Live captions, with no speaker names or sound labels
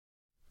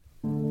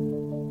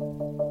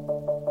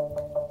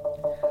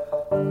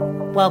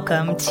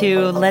Welcome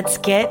to Let's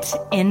Get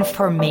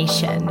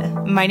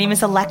Information. My name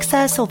is Alexa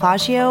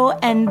Silvaggio,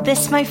 and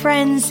this, my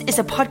friends, is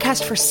a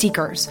podcast for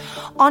seekers,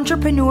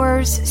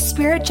 entrepreneurs,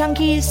 spirit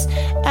junkies,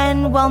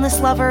 and wellness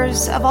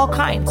lovers of all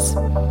kinds.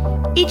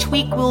 Each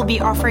week, we'll be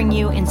offering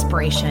you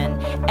inspiration,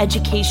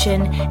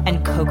 education,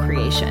 and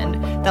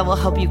co-creation that will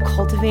help you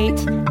cultivate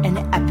an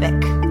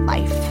epic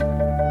life.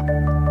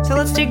 So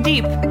let's dig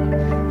deep,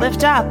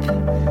 lift up,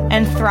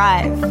 and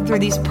thrive through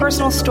these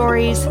personal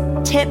stories,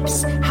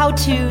 tips,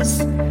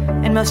 how-tos,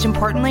 and most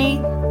importantly,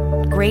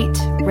 great,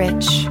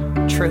 rich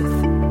truth.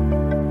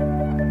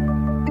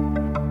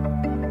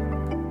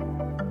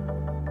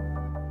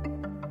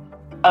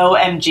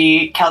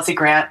 OMG, Kelsey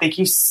Grant, thank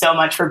you so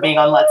much for being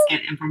on Let's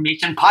Get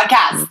Information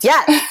podcast.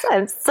 Yes,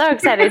 I'm so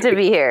excited to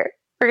be here.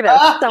 We're going to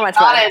have so much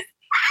fun.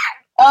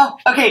 Oh,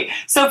 okay.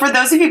 So for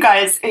those of you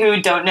guys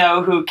who don't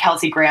know who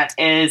Kelsey Grant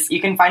is,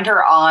 you can find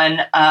her on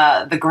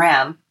the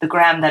gram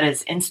that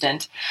is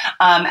instant,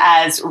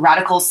 as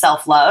Radical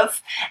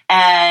Self-Love.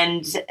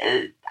 And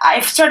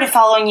I started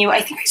following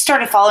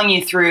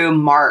you through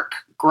Mark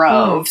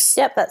Groves.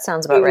 Yep, that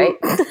sounds about right.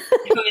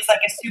 Who is like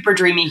a super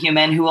dreamy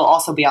human who will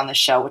also be on the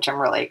show, which I'm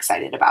really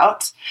excited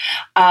about.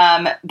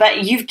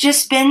 But you've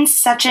just been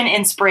such an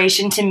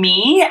inspiration to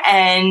me,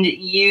 and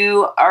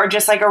you are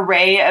just like a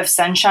ray of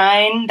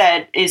sunshine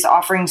that is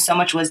offering so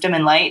much wisdom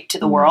and light to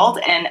the world.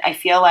 And I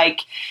feel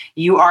like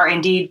you are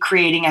indeed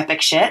creating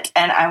epic shit,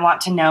 and I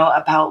want to know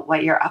about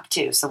what you're up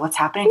to. So what's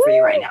happening for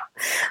you right now?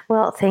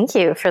 Well, thank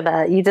you for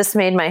that. You just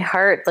made my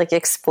heart like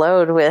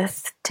explode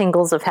with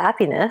tingles of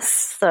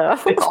happiness. So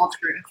it's all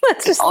true.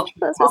 Let's just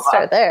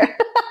start there.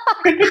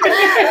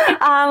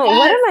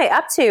 What am I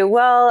up to?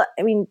 Well,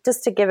 I mean,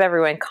 just to give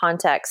everyone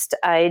context,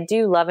 I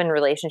do love and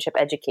relationship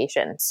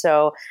education.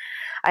 So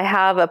I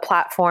have a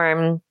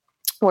platform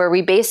where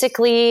we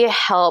basically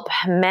help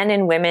men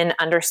and women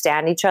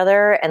understand each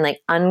other and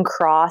like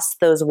uncross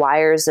those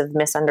wires of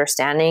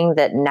misunderstanding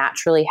that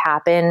naturally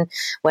happen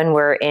when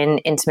we're in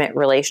intimate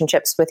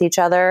relationships with each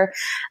other.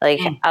 Like,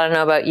 I don't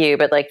know about you,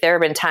 but like there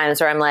have been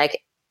times where I'm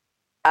like,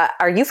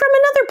 are you from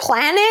another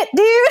planet,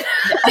 dude?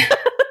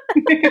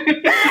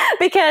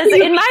 Because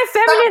in my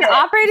feminine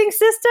operating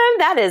system,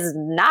 that is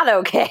not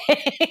okay.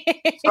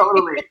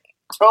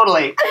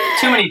 Totally.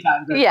 Too many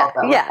times.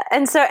 Yeah.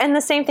 And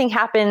the same thing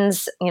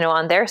happens,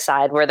 on their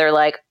side where they're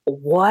like,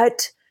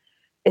 what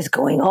is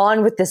going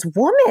on with this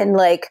woman?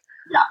 Like,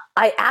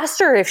 I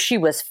asked her if she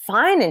was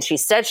fine and she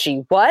said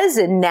she was,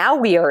 and now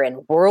we are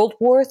in World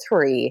War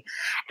III.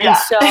 And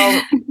so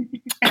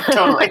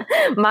totally.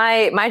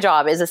 My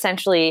job is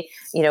essentially,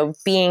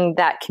 being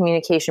that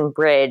communication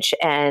bridge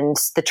and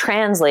the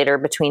translator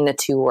between the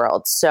two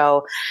worlds.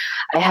 So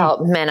I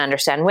help men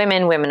understand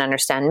women, women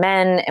understand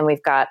men, and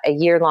we've got a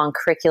year-long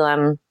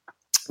curriculum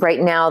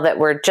right now that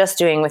we're just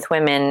doing with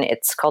women.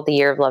 It's called the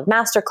Year of Love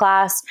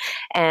Masterclass.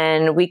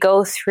 And we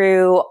go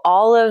through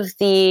all of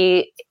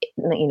the,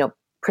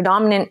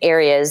 predominant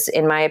areas,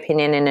 in my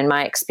opinion and in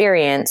my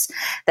experience,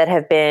 that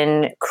have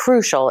been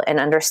crucial in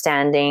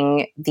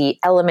understanding the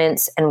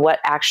elements and what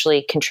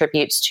actually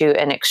contributes to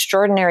an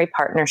extraordinary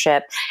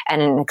partnership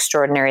and an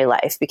extraordinary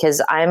life.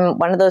 Because I'm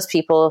one of those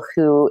people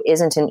who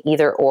isn't an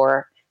either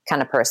or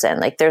kind of person.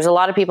 Like there's a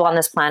lot of people on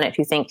this planet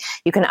who think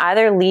you can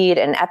either lead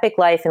an epic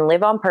life and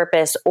live on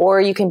purpose, or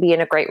you can be in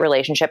a great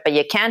relationship, but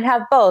you can't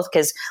have both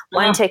because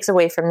one takes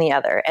away from the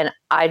other. And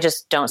I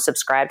just don't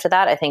subscribe to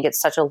that. I think it's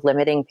such a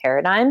limiting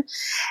paradigm.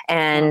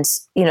 And,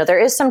 there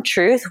is some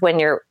truth when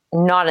you're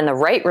not in the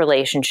right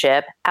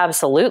relationship.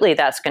 Absolutely,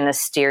 that's going to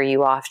steer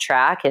you off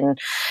track. And,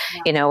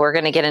 we're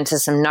going to get into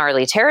some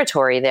gnarly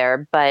territory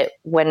there. But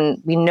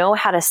when we know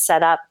how to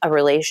set up a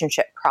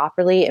relationship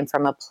properly and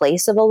from a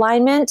place of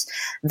alignment,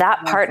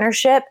 that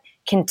partnership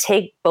can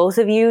take both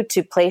of you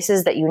to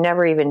places that you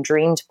never even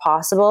dreamed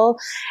possible.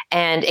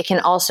 And it can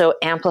also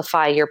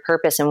amplify your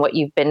purpose and what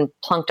you've been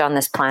plunked on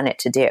this planet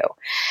to do.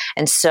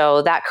 And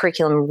so that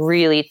curriculum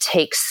really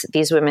takes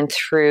these women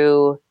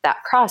through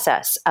that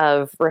process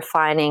of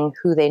refining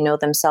who they know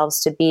themselves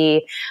to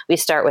be. We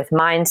start with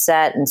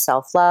mindset and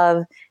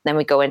self-love. Then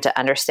we go into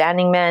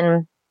understanding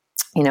men,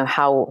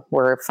 how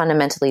we're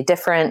fundamentally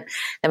different.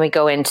 Then we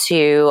go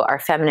into our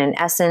feminine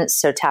essence.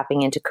 So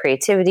tapping into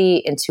creativity,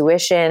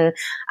 intuition,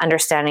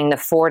 understanding the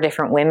 4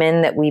 different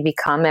women that we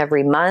become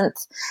every month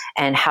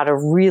and how to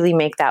really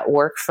make that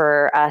work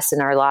for us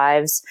in our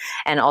lives,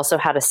 and also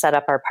how to set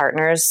up our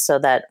partners so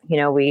that,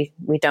 we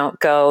don't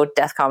go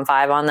DEFCON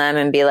 5 on them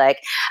and be like,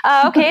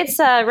 okay, it's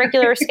a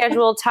regular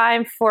scheduled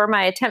time for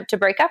my attempt to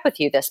break up with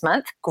you this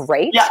month.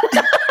 Great. Yeah.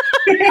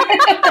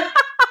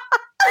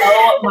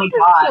 Oh my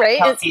God, right?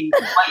 Kelsey,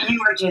 what you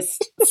were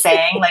just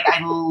saying, like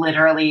I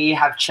literally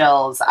have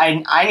chills.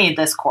 I need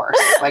this course,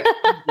 like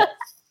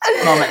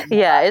this moment.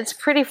 Yeah, it's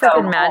pretty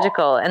freaking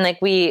magical. And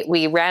like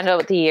we round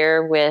out the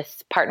year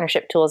with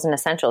partnership tools and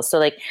essentials. So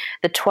like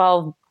the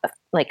 12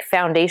 like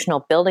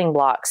foundational building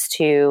blocks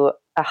to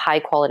a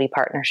high quality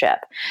partnership.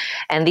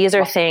 And these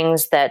are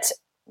things that,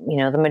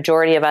 the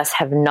majority of us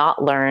have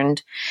not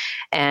learned.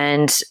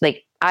 And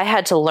like I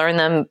had to learn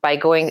them by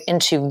going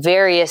into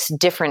various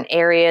different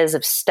areas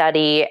of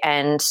study.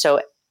 And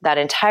so that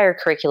entire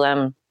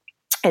curriculum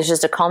is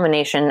just a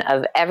culmination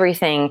of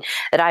everything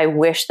that I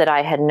wish that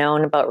I had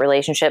known about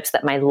relationships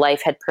that my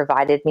life had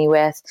provided me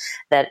with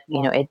that,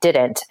 it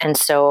didn't. And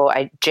so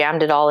I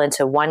jammed it all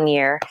into 1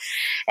 year,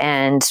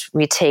 and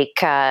we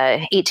take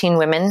 18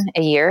 women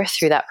a year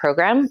through that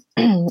program.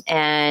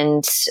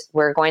 And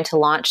we're going to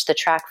launch the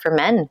track for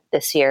men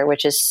this year,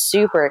 which is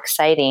super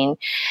exciting.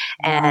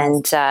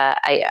 And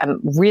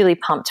I'm really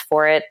pumped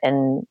for it.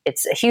 And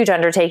it's a huge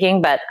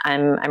undertaking, but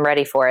I'm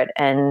ready for it.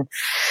 And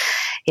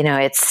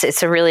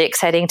it's a really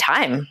exciting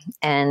time.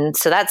 And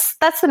so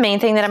that's the main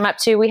thing that I'm up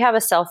to. We have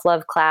a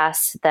self-love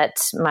class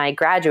that my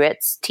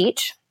graduates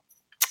teach.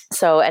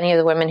 So any of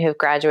the women who have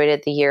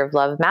graduated the Year of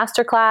Love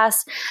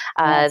Masterclass,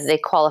 they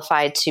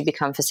qualified to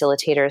become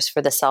facilitators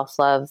for the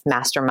Self-Love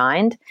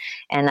Mastermind.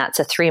 And that's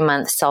a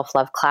 3-month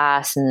self-love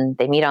class. And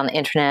they meet on the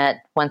internet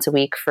once a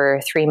week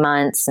for 3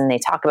 months. And they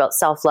talk about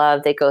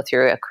self-love. They go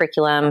through a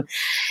curriculum.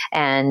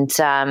 And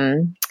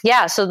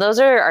so those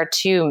are our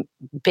two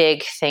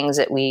big things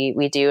that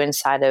we do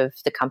inside of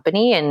the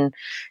company. And,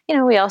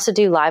 we also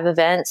do live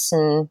events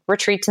and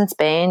retreats in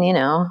Spain,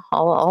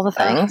 all the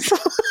things.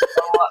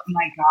 Oh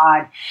my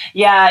God.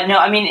 Yeah, no,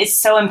 I mean, it's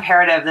so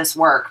imperative, this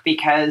work,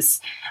 because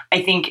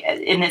I think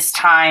in this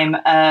time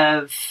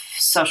of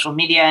social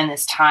media and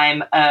this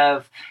time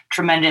of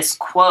tremendous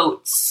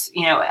quotes,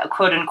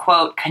 quote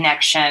unquote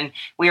connection,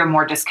 we are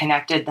more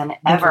disconnected than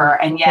ever.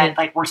 And yet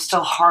we're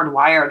still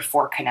hardwired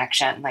for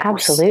connection.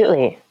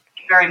 Absolutely.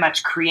 Very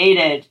much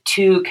created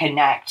to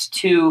connect,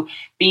 to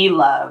be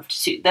loved.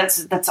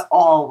 That's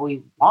all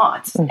we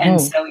want.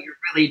 And so you're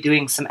really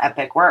doing some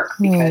epic work,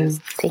 because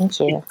thank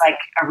you. It's like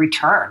a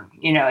return,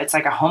 it's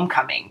like a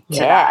homecoming to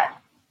that.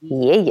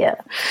 Yeah.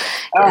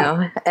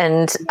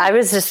 And I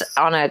was just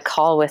on a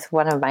call with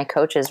one of my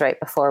coaches right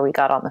before we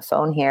got on the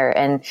phone here,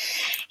 and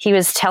he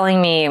was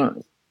telling me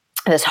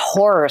this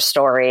horror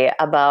story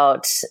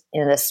about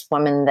this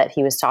woman that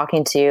he was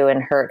talking to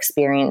and her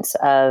experience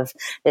of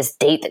this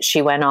date that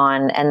she went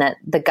on, and that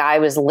the guy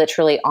was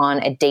literally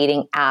on a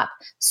dating app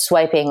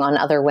swiping on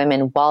other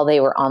women while they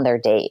were on their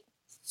date.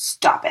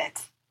 Stop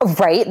it.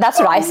 Right? That's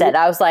what I said.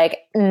 I was like,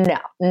 no.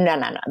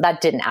 That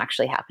didn't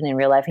actually happen in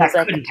real life. He's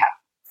like,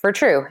 for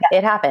true. Yeah.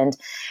 It happened.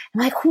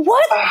 I'm like,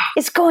 what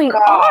is going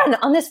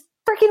on this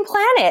freaking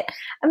planet?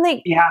 I'm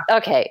like,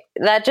 okay,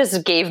 that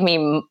just gave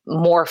me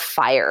more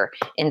fire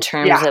in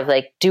terms of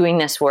doing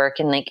this work,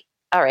 and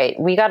all right,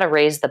 we got to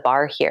raise the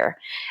bar here.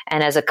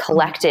 And as a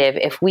collective,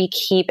 if we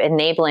keep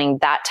enabling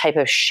that type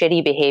of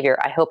shitty behavior,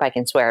 I hope I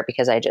can swear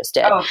because I just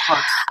did. Oh, of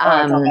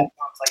course.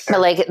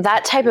 But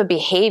that type of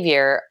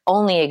behavior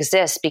only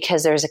exists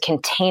because there's a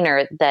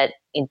container that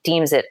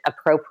deems it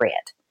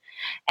appropriate.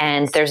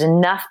 And there's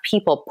enough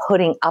people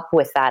putting up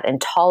with that and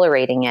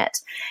tolerating it.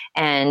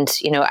 And,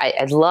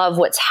 I love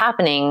what's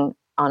happening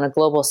on a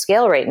global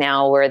scale right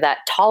now, where that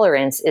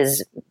tolerance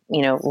is,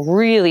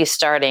 really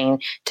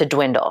starting to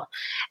dwindle.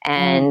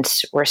 And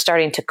we're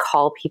starting to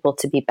call people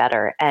to be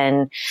better.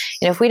 And,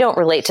 if we don't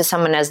relate to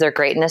someone as their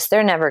greatness,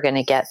 they're never going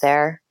to get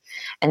there.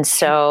 And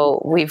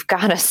so we've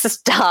got to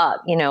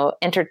stop,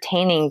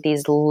 entertaining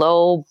these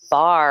low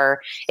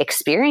bar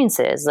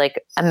experiences.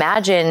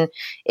 Imagine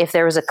if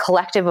there was a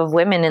collective of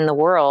women in the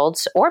world,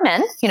 or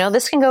men,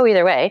 this can go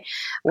either way,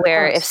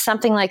 where if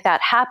something like that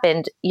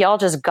happened, y'all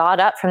just got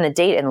up from the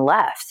date and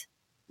left.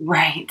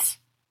 Right.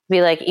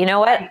 Be like, you know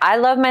what? I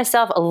love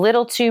myself a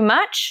little too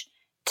much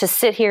to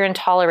sit here and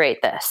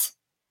tolerate this.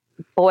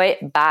 Boy,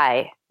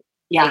 bye.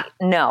 Yeah.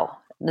 No,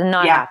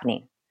 not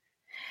happening.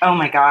 Oh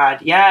my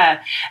God.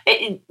 Yeah.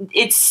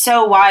 It's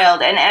so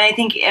wild. And I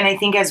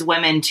think as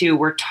women too,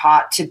 we're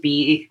taught to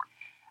be,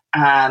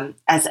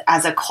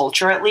 as a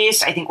culture, at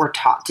least, I think we're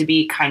taught to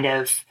be kind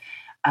of,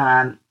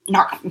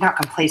 not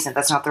complacent.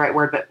 That's not the right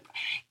word, but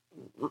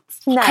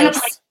nice. Kind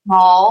of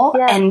small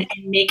and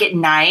make it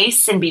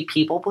nice and be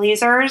people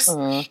pleasers.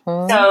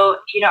 Mm-hmm. So,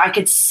 I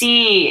could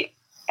see,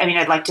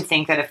 I'd like to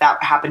think that if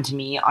that happened to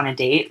me on a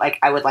date,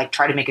 I would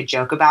try to make a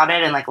joke about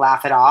it and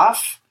laugh it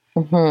off.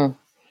 Mm-hmm.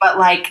 But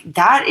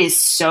that is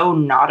so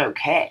not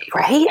okay.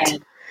 Right.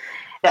 And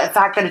the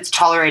fact that it's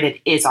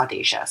tolerated is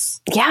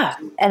audacious. Yeah.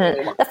 And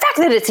the fact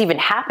that it's even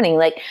happening,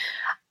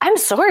 I'm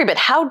sorry, but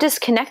how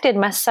disconnected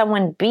must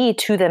someone be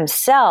to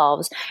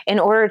themselves in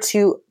order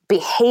to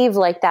behave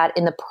like that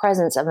in the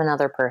presence of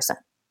another person?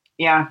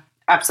 Yeah,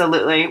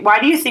 absolutely. Why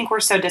do you think we're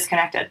so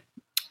disconnected?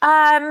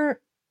 I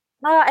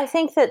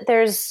think that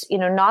there's,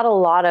 not a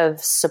lot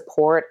of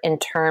support in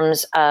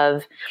terms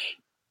of,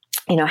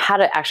 how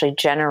to actually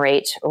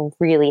generate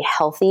really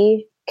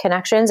healthy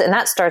connections. And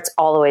that starts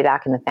all the way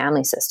back in the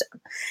family system.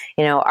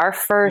 Our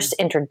first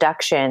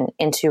introduction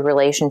into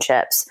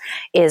relationships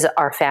is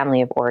our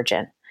family of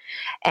origin.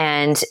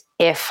 And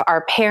if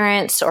our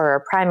parents or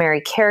our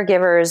primary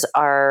caregivers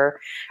are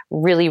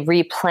really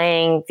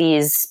replaying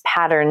these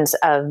patterns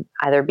of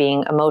either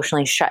being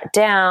emotionally shut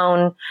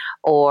down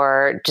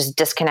or just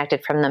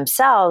disconnected from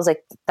themselves,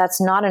 like that's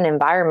not an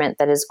environment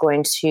that is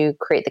going to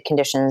create the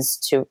conditions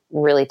to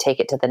really take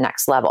it to the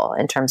next level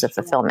in terms of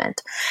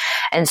fulfillment.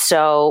 And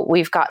so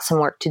we've got some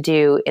work to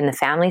do in the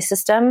family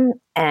system.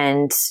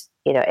 And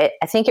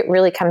I think it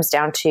really comes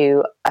down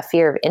to a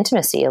fear of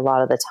intimacy a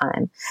lot of the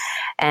time.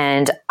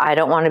 And I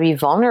don't want to be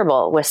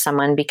vulnerable with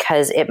someone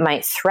because it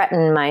might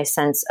threaten my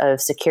sense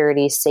of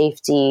security,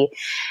 safety.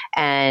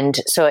 And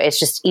so it's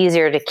just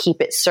easier to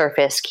keep it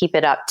surface, keep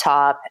it up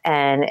top.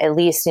 And at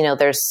least,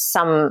 there's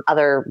some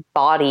other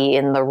body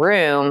in the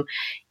room,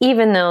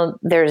 even though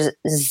there's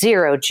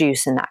zero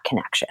juice in that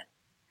connection.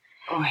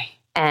 Oy.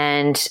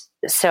 And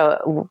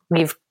so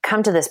we've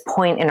come to this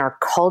point in our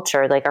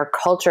culture, like our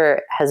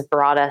culture has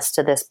brought us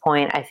to this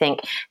point. I think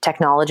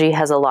technology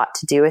has a lot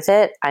to do with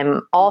it.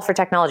 I'm all for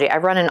technology. I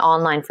run an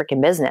online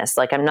freaking business.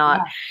 Like I'm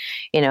not,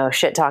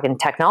 shit talking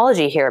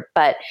technology here,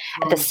 but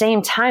at the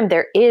same time,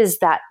 there is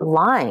that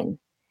line.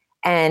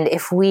 And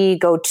if we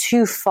go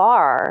too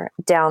far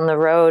down the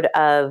road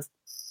of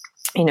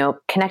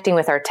connecting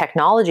with our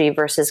technology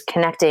versus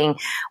connecting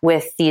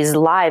with these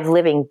live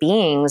living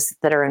beings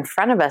that are in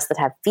front of us, that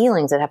have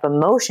feelings, that have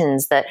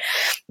emotions, that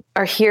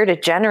are here to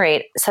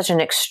generate such an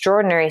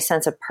extraordinary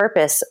sense of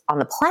purpose on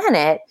the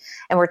planet.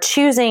 And we're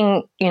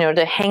choosing,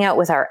 to hang out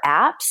with our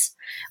apps.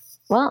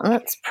 Well,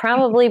 that's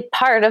probably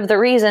part of the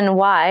reason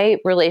why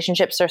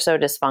relationships are so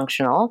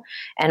dysfunctional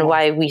and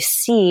why we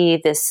see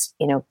this,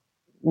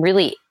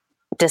 really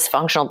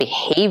dysfunctional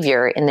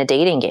behavior in the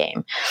dating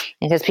game,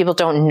 because people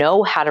don't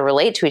know how to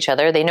relate to each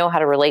other. They know how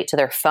to relate to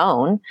their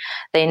phone.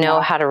 They know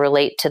how to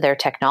relate to their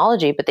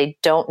technology, but they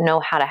don't know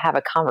how to have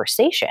a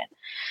conversation.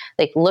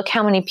 Like, look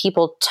how many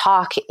people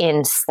talk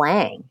in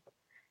slang,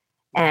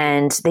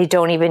 and they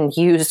don't even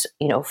use,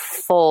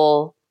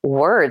 full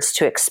words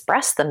to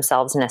express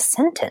themselves in a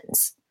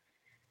sentence.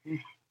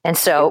 And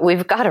so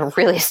we've got to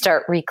really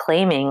start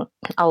reclaiming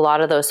a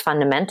lot of those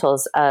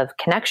fundamentals of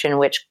connection,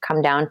 which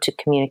come down to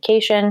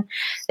communication.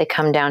 They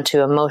come down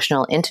to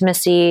emotional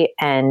intimacy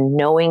and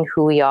knowing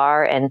who we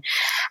are and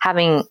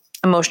having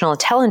emotional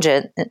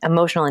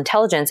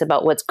intelligence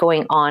about what's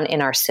going on in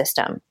our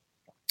system.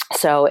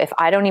 So if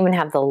I don't even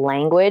have the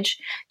language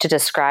to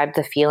describe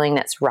the feeling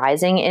that's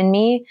rising in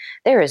me,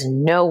 there is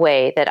no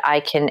way that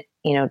I can,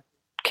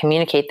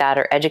 communicate that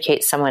or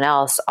educate someone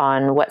else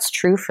on what's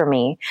true for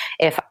me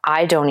if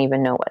I don't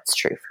even know what's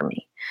true for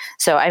me.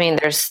 So, I mean,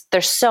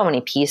 there's so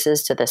many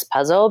pieces to this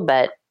puzzle,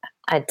 but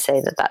I'd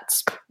say that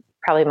that's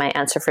probably my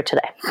answer for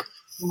today.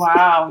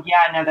 Wow.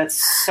 Yeah, no, that's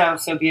so,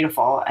 so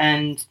beautiful.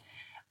 And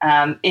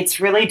it's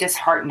really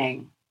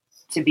disheartening,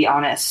 to be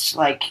honest.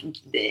 Like,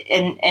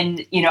 and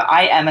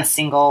I am a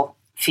single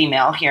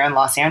female here in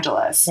Los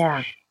Angeles.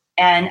 Yeah.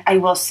 And I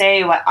will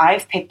say what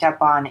I've picked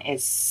up on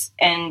is,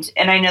 and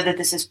I know that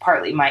this is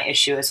partly my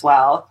issue as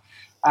well,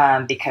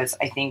 because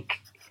I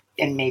think,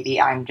 and maybe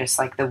I'm just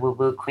like the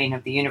woo-woo queen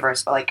of the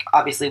universe, but like,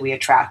 obviously we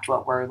attract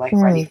what we're like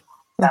ready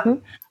for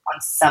on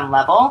some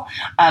level.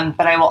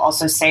 But I will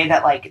also say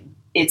that like,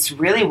 it's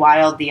really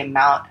wild the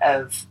amount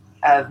of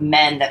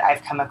men that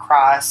I've come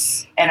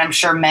across, and I'm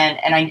sure men,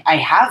 and I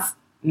have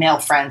male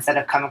friends that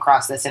have come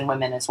across this, and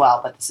women as well,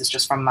 but this is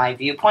just from my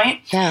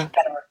viewpoint, that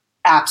are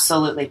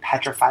absolutely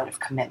petrified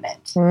of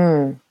commitment.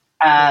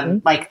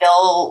 Like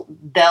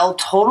they'll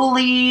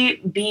totally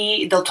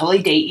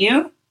date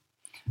you.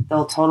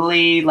 They'll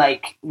totally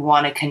like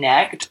want to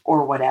connect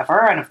or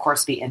whatever. And of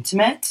course be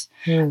intimate.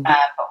 But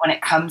when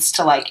it comes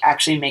to like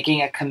actually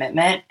making a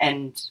commitment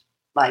and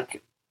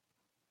like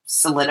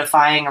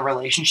solidifying a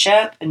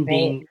relationship and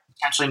being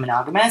potentially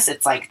monogamous,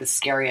 it's like the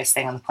scariest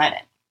thing on the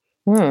planet.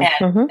 And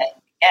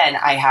again,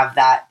 I have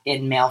that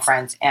in male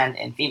friends and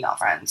in female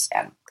friends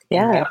and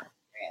in male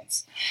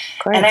experience.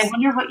 And I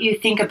wonder what you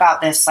think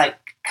about this, like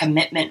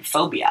commitment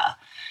phobia,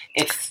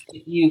 if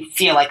you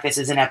feel like this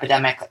is an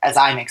epidemic as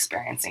I'm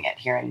experiencing it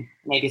here, and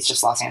maybe it's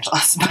just Los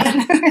Angeles, but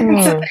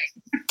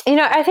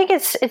I think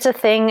it's a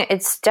thing.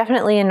 It's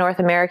definitely a North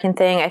American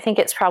thing. I think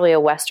it's probably a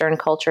Western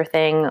culture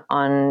thing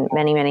on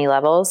many, many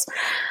levels.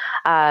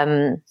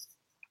 And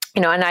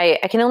I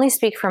can only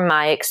speak from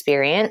my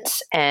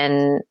experience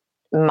and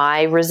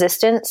my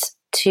resistance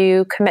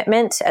to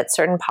commitment at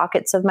certain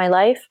pockets of my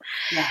life.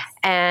 Yes.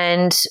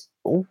 And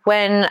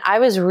when I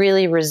was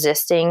really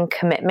resisting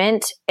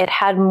commitment, it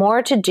had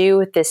more to do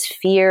with this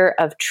fear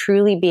of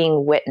truly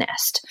being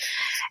witnessed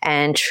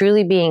and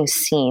truly being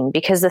seen.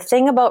 Because the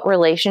thing about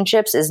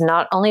relationships is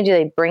not only do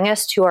they bring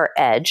us to our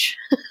edge,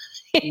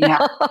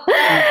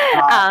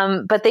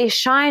 but they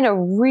shine a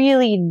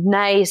really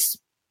nice,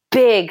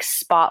 big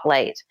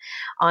spotlight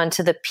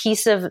onto the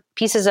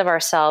pieces of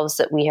ourselves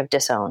that we have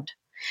disowned.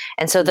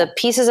 And so the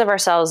pieces of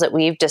ourselves that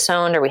we've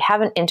disowned or we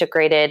haven't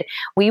integrated,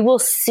 we will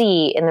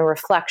see in the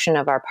reflection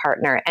of our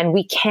partner, and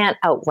we can't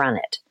outrun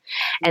it.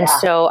 And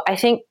so I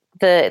think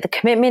the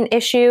commitment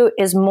issue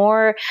is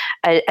more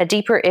a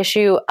deeper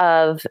issue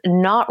of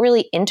not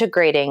really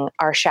integrating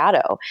our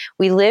shadow.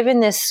 We live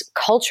in this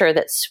culture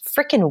that's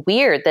freaking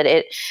weird, that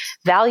it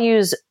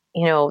values,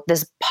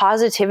 this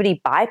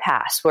positivity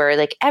bypass where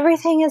like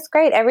everything is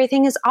great,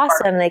 everything is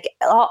awesome, like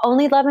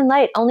only love and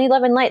light,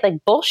 like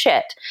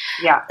bullshit.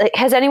 Yeah. Like,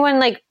 has anyone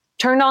like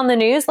turned on the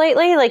news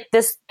lately? Like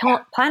this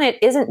planet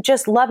isn't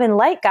just love and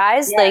light,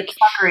 guys. Yeah, like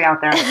fuckery out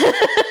there.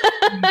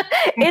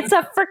 It's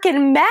a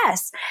freaking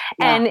mess.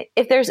 Yeah. And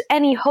if there's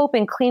any hope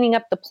in cleaning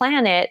up the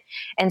planet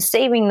and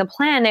saving the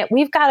planet,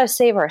 we've got to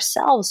save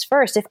ourselves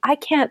first. If I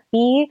can't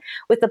be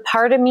with the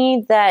part of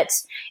me that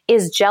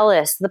is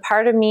jealous, the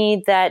part of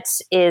me that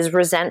is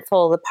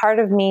resentful, the part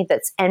of me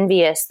that's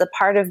envious, the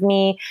part of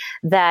me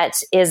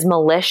that is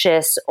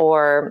malicious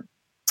or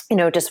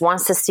just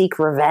wants to seek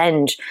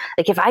revenge.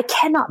 Like if I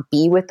cannot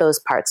be with those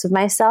parts of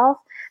myself,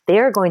 they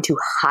are going to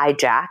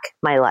hijack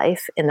my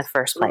life in the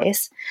first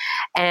place.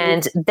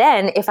 And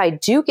then if I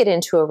do get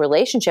into a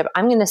relationship,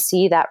 I'm going to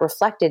see that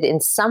reflected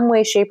in some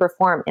way, shape, or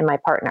form in my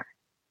partner.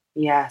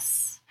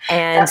 Yes.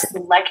 And that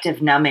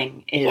selective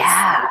numbing is,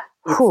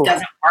 it doesn't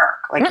work.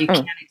 Like you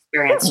can't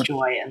experience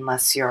joy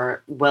unless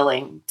you're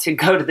willing to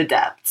go to the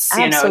depths.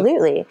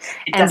 Absolutely.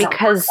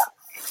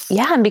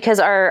 And because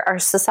our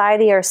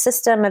society, our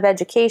system of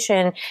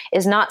education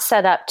is not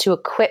set up to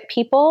equip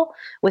people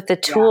with the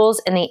tools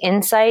and the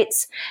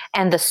insights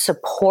and the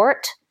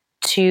support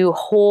to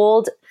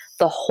hold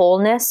the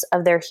wholeness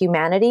of their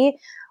humanity.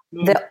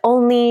 The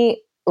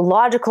only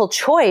logical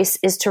choice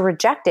is to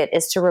reject it,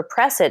 is to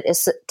repress it,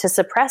 is to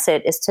suppress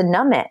it, is to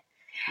numb it.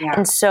 Yeah.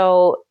 And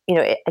so,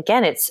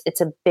 again, it's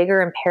a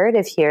bigger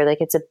imperative here. Like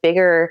it's a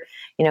bigger,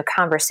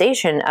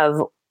 conversation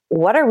of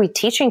what are we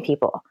teaching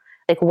people?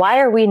 Like, why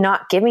are we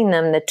not giving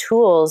them the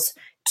tools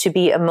to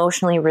be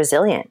emotionally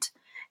resilient,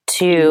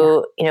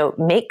 to,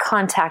 make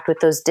contact with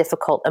those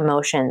difficult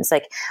emotions?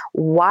 Like,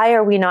 why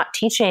are we not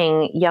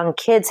teaching young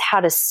kids how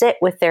to sit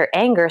with their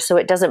anger so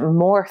it doesn't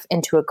morph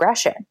into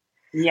aggression?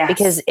 Yes.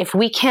 Because if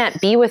we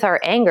can't be with our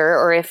anger,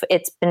 or if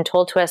it's been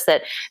told to us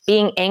that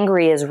being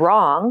angry is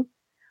wrong,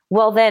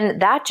 well, then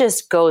that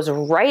just goes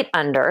right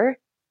under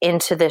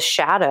into this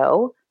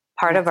shadow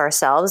part of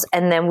ourselves.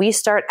 And then we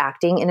start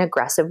acting in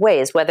aggressive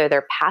ways, whether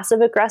they're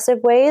passive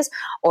aggressive ways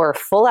or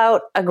full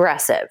out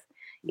aggressive.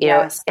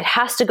 It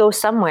has to go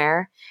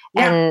somewhere.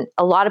 Yeah. And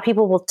a lot of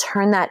people will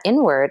turn that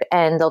inward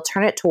and they'll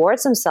turn it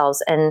towards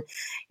themselves. And,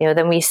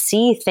 then we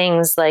see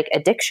things like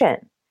addiction.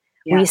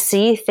 Yeah. We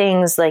see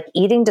things like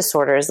eating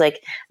disorders.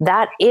 Like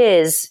that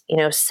is,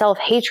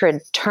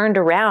 self-hatred turned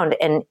around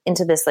and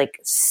into this like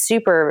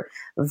super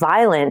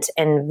violent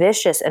and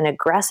vicious and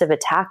aggressive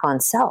attack on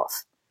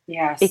self.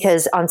 Yes.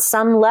 Because on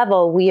some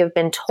level, we have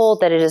been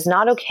told that it is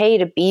not okay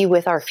to be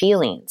with our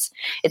feelings.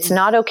 It's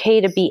not okay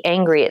to be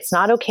angry. It's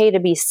not okay to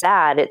be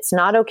sad. It's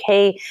not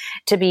okay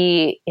to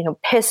be,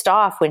 pissed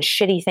off when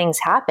shitty things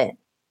happen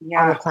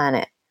on the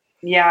planet.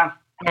 Yeah.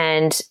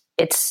 And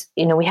it's,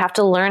 we have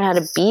to learn how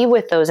to be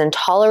with those and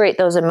tolerate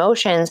those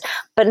emotions,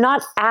 but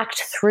not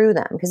act through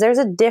them. Because there's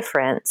a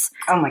difference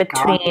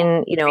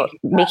between,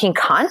 making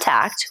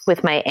contact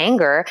with my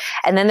anger.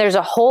 And then there's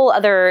a whole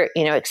other,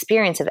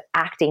 experience of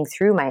acting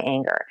through my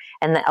anger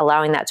and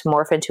allowing that to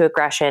morph into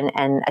aggression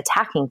and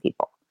attacking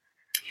people.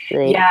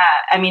 Yeah.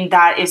 I mean,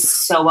 that is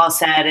so well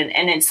said.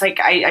 And it's like,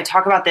 I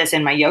talk about this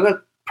in my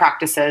yoga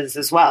practices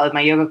as well, in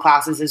my yoga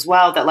classes as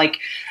well, that like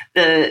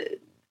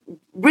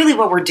really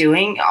what we're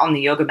doing on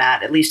the yoga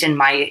mat, at least in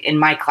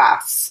my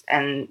class,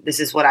 and this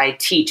is what I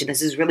teach, and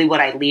this is really what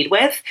I lead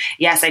with.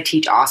 Yes, I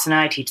teach asana,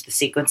 I teach the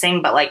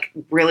sequencing, but like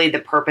really the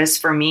purpose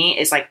for me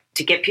is like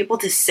to get people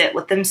to sit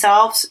with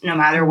themselves, no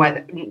matter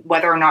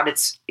whether or not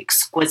it's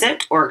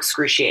exquisite or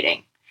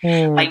excruciating.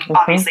 Like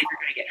obviously if you're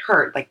going to get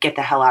hurt, like get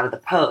the hell out of the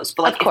pose.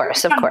 But like, of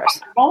course.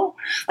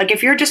 Like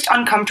if you're just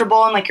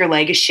uncomfortable and like your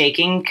leg is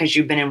shaking because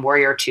you've been in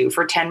Warrior 2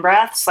 for 10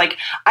 breaths, like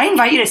I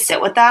invite you to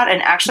sit with that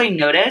and actually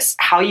notice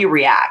how you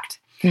react.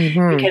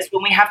 Because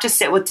when we have to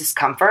sit with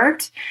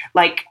discomfort,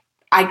 like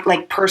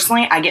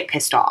personally, I get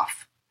pissed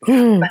off, but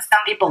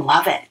some people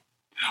love it,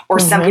 or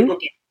some people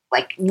get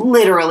like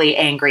literally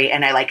angry,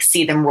 and I like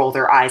see them roll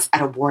their eyes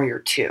at a Warrior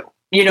 2.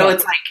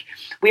 It's like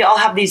we all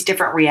have these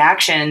different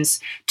reactions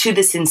to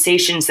the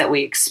sensations that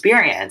we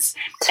experience.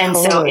 And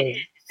so it's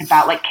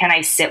about like, can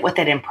I sit with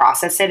it and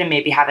process it and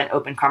maybe have an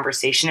open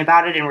conversation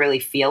about it and really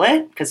feel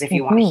it? Because if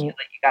you want to heal it,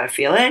 you got to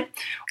feel it.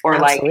 Or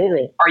like,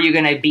 are you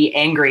going to be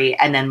angry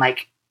and then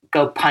like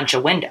go punch a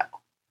window?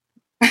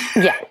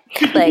 Yeah.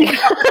 Like,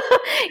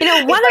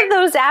 one of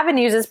those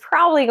avenues is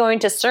probably going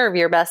to serve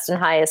your best and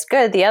highest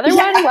good. The other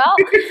one, well,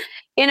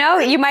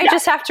 you might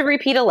just have to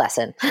repeat a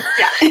lesson.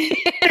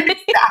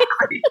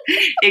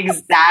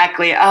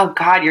 Exactly. Oh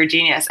God, you're a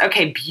genius.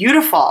 Okay.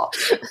 Beautiful.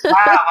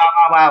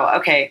 Wow.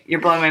 Okay. You're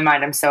blowing my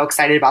mind. I'm so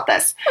excited about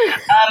this.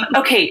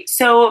 Okay.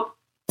 So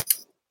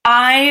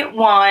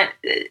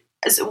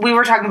we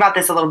were talking about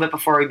this a little bit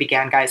before we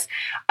began, guys.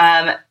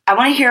 I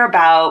want to hear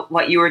about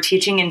what you were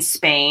teaching in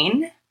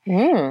Spain.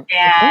 And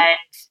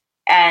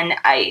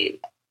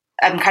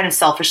I'm kind of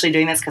selfishly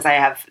doing this because I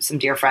have some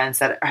dear friends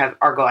that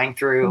are going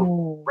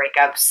through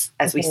breakups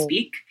as we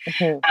speak.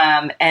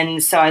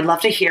 And so I'd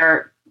love to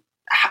hear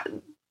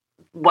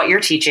what you're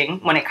teaching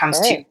when it comes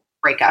to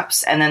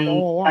breakups, and then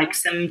like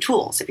some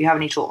tools, if you have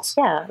any tools.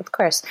 Yeah, of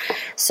course.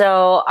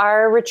 So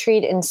our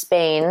retreat in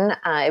Spain,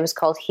 it was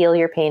called Heal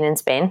Your Pain in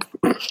Spain.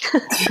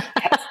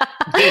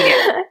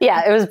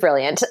 Yeah, it was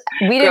brilliant.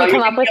 We didn't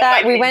come up with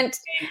that. We went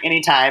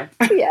anytime.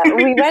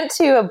 We went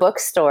to a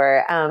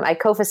bookstore. I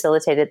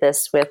co-facilitated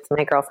this with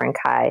my girlfriend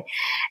Kai,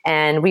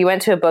 and we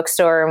went to a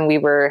bookstore and we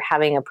were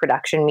having a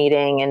production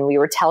meeting, and we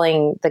were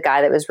telling the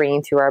guy that was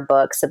reading through our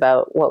books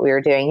about what we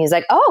were doing. He's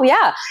like, "Oh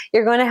yeah,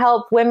 you're going to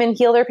help women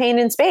heal their pain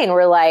in Spain."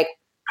 We're like,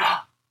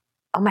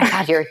 "Oh my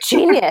God, you're a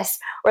genius."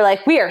 We're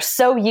like, "We are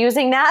so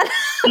using that."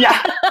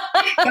 Yeah.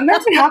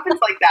 Sometimes it happens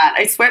like that.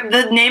 I swear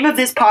the name of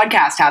this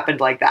podcast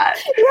happened like that.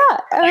 Yeah.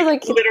 I was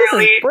like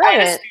literally,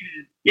 I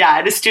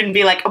had a student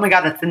be like, "Oh my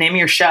God, that's the name of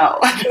your show."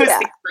 It was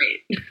like,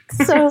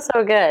 great.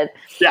 So good.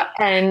 Yeah.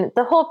 And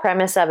the whole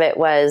premise of it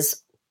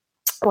was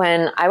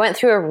when I went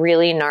through a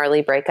really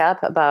gnarly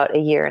breakup about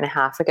 1.5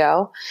 years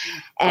ago,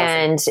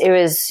 and it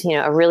was,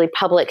 a really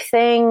public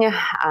thing.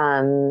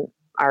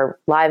 Our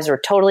lives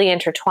were totally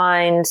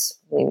intertwined.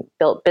 We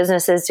built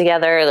businesses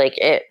together. Like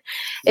it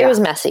was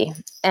messy.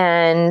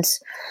 And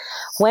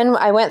when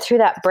I went through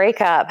that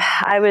breakup,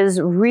 I was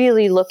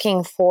really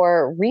looking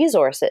for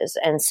resources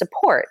and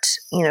support,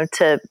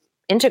 to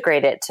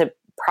integrate it, to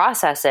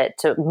process it,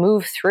 to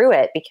move through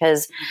it.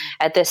 Because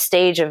at this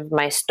stage of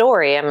my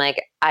story, I'm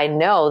like, I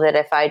know that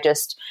if I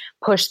just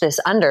push this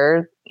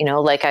under,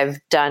 like I've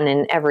done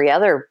in every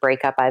other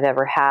breakup I've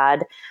ever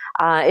had,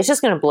 it's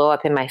just going to blow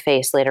up in my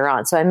face later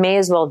on. So I may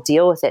as well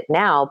deal with it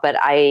now, but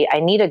I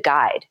need a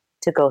guide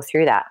to go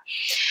through that.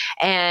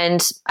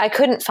 And I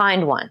couldn't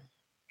find one.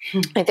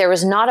 Like there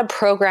was not a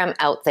program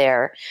out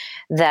there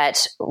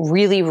that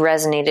really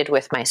resonated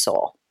with my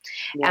soul.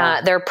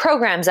 Yeah. There are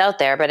programs out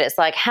there, but it's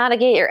like how to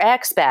get your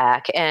ex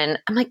back. And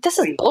I'm like, this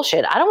is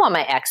bullshit. I don't want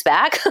my ex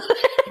back.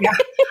 Yeah.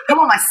 I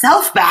want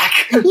myself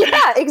back.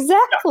 Yeah,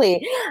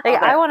 exactly.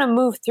 Like I want to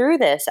move through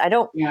this. I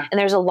don't, and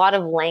there's a lot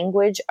of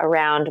language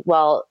around,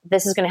 well,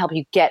 this is going to help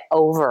you get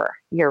over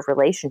your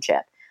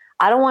relationship.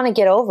 I don't want to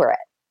get over it.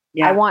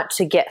 Yeah. I want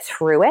to get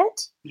through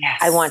it. Yes.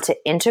 I want to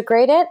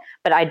integrate it,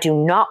 but I do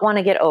not want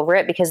to get over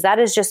it because that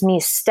is just me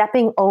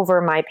stepping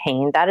over my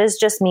pain. That is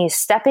just me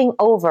stepping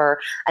over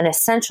an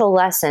essential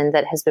lesson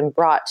that has been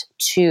brought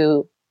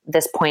to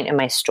this point in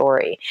my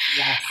story.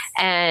 Yes.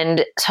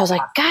 And so I was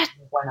like, God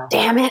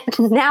damn it.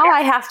 Now I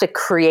have to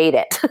create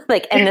it.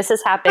 And this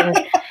has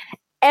happened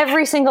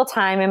every single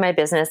time in my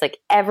business. Like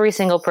every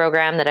single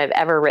program that I've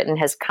ever written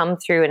has come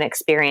through an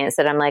experience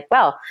that I'm like,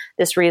 well,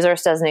 this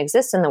resource doesn't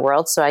exist in the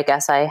world, so I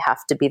guess I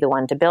have to be the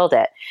one to build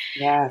it.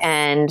 Yes.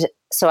 And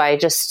so I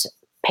just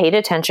paid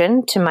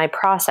attention to my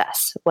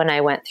process when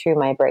I went through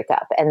my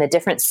breakup and the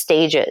different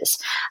stages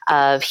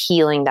of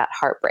healing that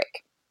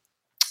heartbreak.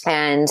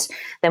 And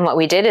then what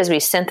we did is we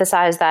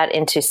synthesized that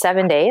into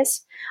 7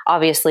 days.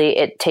 Obviously,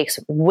 it takes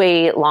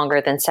way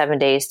longer than 7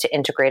 days to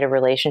integrate a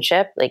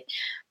relationship. Like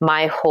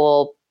my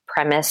whole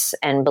premise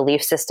and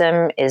belief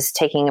system is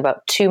taking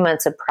about 2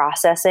 months of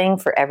processing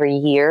for every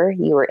year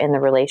you were in the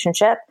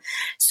relationship.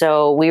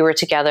 So we were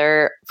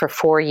together for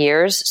 4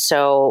 years.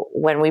 So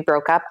when we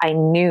broke up, I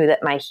knew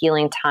that my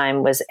healing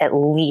time was at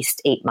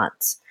least 8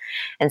 months.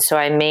 And so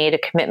I made a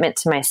commitment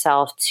to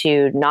myself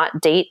to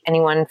not date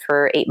anyone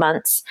for 8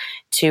 months,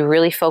 to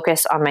really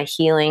focus on my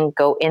healing,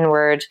 go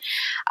inward.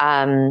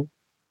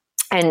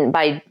 And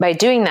by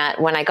doing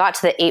that, when I got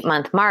to the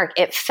 8-month mark,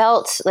 it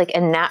felt like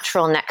a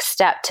natural next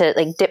step to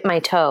like dip my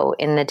toe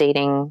in the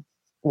dating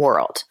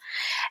world.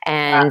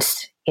 And,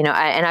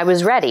 I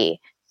was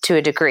ready to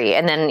a degree.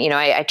 And then,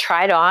 I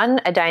tried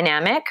on a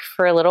dynamic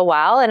for a little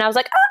while and I was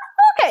like,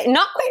 oh, okay,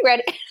 not quite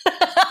ready.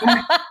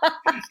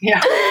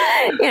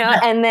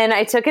 And then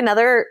I took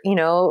another,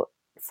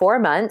 4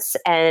 months.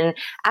 And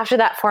after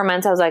that 4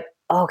 months, I was like,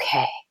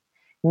 okay,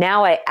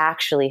 now I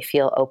actually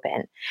feel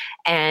open.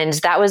 And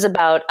that was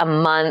about a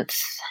month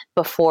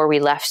before we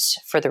left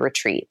for the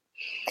retreat.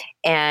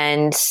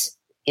 And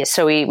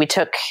so we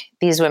took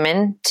these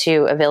women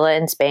to a villa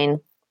in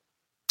Spain.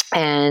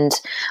 And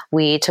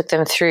we took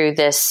them through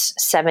this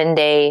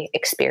 7-day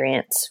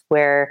experience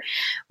where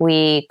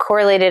we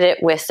correlated it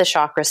with the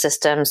chakra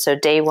system. So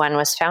day 1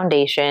 was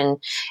foundation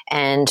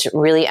and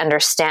really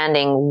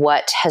understanding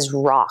what has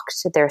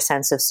rocked their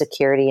sense of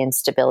security and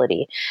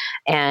stability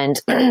and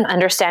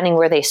understanding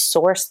where they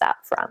source that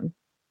from.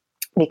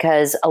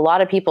 Because a lot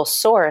of people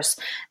source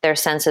their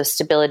sense of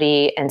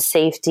stability and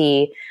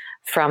safety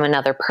from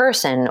another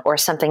person or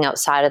something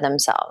outside of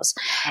themselves.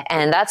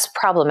 And that's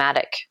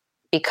problematic.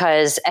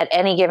 Because at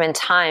any given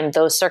time,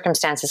 those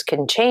circumstances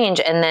can change.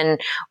 And then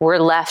we're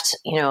left,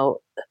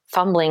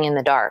 fumbling in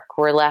the dark.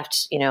 We're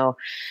left,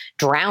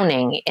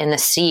 drowning in the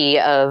sea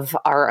of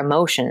our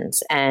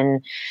emotions.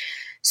 And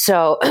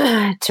so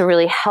to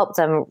really help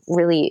them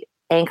really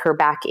anchor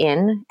back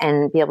in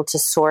and be able to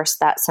source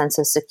that sense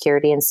of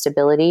security and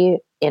stability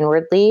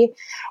inwardly.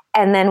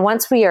 And then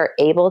once we are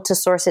able to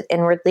source it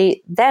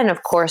inwardly, then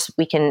of course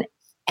we can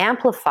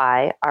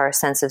amplify our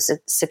sense of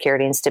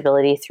security and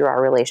stability through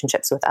our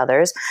relationships with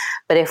others.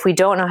 But if we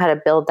don't know how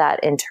to build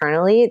that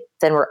internally,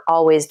 then we're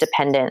always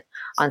dependent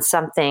on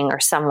something or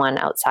someone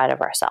outside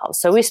of ourselves.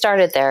 So we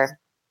started there.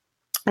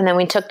 And then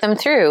we took them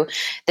through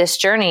this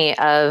journey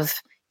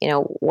of,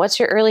 what's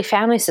your early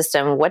family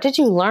system? What did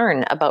you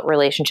learn about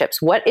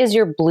relationships? What is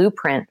your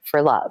blueprint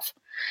for love?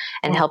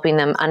 And helping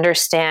them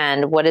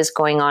understand what is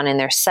going on in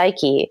their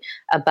psyche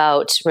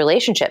about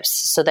relationships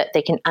so that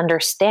they can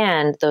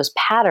understand those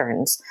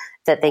patterns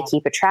that they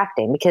keep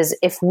attracting. Because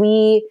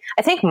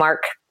I think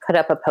Mark put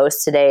up a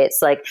post today.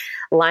 It's like,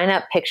 line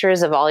up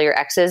pictures of all your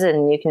exes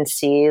and you can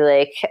see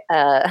like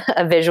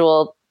a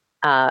visual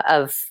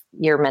of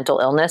your mental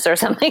illness or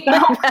something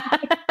like that.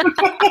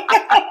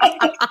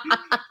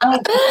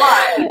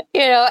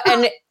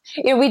 And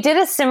we did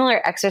a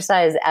similar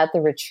exercise at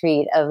the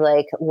retreat of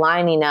like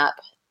lining up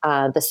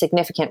the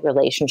significant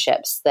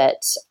relationships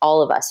that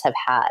all of us have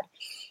had.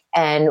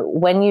 And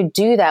when you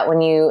do that,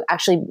 when you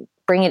actually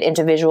bring it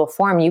into visual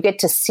form, you get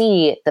to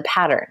see the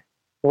pattern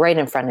right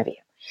in front of you.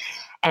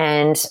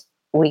 And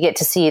we get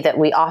to see that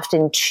we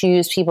often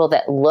choose people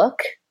that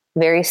look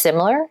very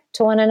similar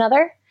to one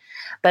another,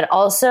 but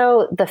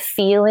also the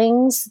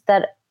feelings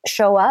that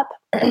show up,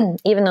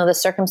 even though the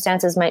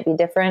circumstances might be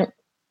different.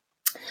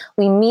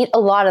 We meet a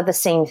lot of the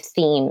same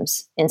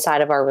themes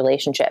inside of our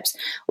relationships,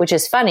 which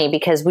is funny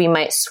because we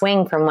might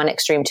swing from one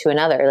extreme to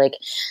another. Like,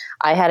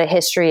 I had a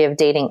history of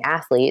dating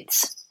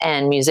athletes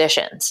and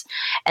musicians.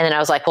 And then I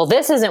was like, well,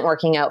 this isn't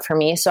working out for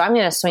me. So I'm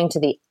going to swing to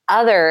the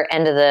other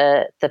end of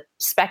the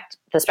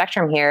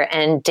spectrum here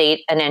and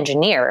date an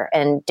engineer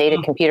and date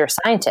a computer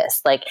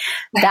scientist. Like,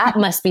 that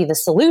must be the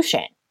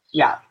solution.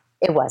 Yeah.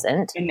 It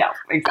wasn't. No,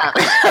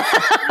 exactly.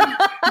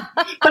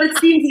 But it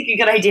seems like a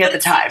good idea at the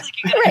time.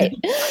 Right.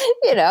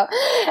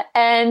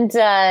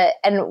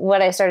 And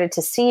what I started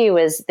to see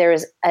was there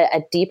was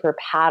a deeper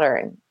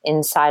pattern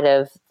inside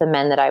of the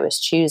men that I was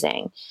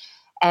choosing.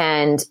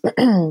 And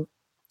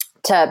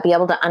to be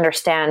able to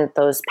understand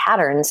those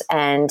patterns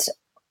and,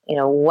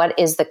 what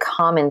is the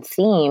common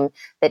theme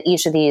that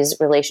each of these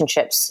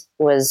relationships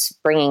was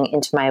bringing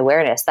into my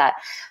awareness, that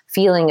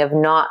feeling of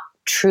not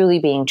truly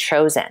being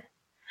chosen,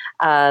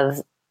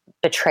 of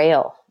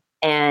betrayal.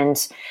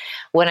 And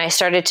when I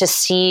started to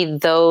see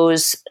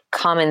those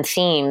common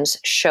themes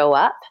show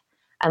up,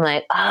 I'm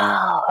like,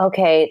 oh,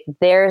 okay,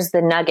 there's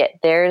the nugget.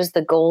 There's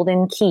the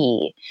golden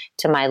key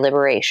to my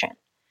liberation.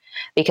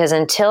 Because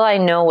until I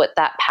know what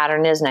that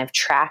pattern is and I've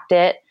tracked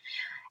it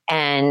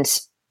and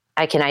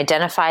I can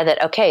identify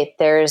that, okay,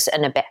 there's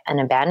an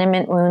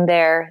abandonment wound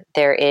there.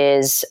 There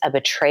is a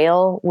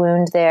betrayal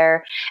wound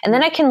there. And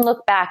then I can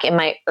look back in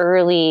my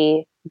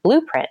early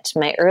blueprint,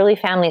 my early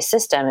family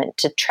system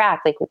to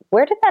track, like,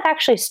 where did that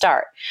actually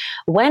start?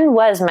 When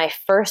was my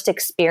first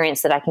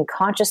experience that I can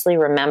consciously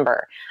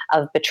remember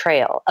of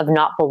betrayal, of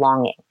not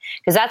belonging?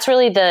 Because that's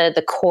really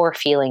the core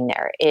feeling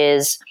there,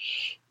 is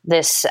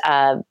this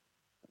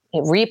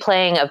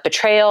replaying of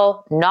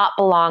betrayal, not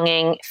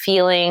belonging,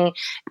 feeling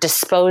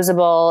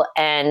disposable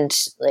and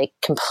like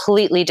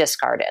completely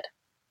discarded.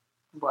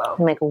 Whoa.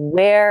 I'm like,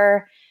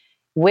 where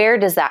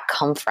does that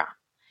come from?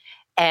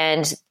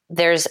 And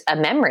there's a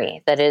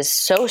memory that is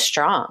so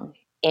strong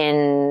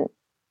in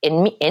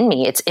me.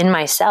 It's in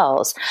my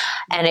cells.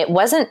 And it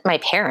wasn't my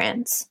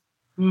parents.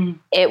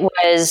 It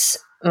was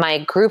my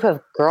group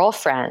of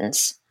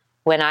girlfriends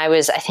when I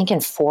was, I think, in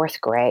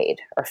 4th grade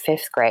or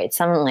 5th grade,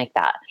 something like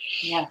that.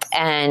 Yes.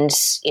 And,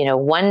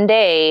 one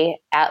day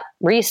at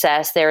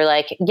recess, they were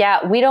like,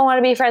 yeah, we don't want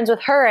to be friends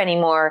with her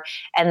anymore.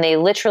 And they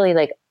literally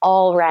like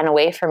all ran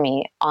away from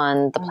me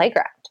on the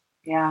playground.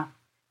 Yeah.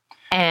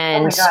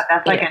 And oh my God,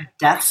 that's like a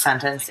death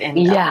sentence in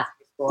elementary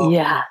school.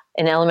 Yeah.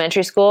 In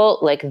elementary school,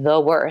 like the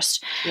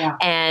worst. Yeah.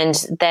 And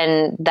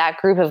then that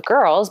group of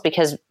girls,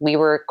 because we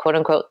were quote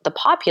unquote the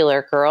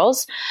popular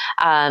girls,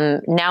 now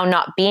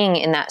not being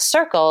in that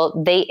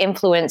circle, they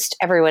influenced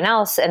everyone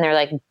else. And they're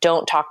like,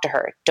 don't talk to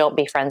her. Don't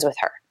be friends with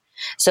her.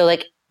 So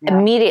like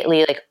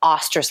immediately like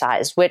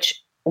ostracized,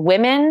 which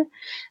women,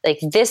 like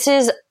this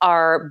is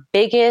our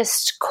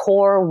biggest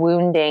core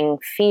wounding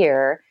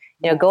fear.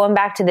 Going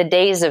back to the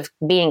days of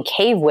being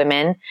cave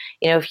women,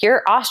 if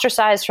you're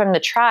ostracized from the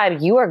tribe,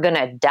 you are going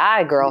to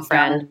die,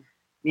 girlfriend.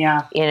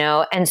 Yeah.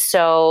 And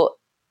so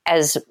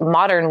as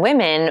modern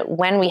women,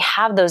 when we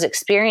have those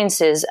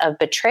experiences of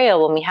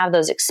betrayal, when we have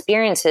those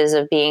experiences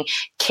of being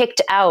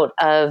kicked out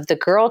of the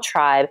girl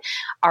tribe,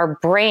 our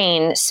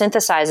brain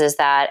synthesizes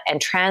that and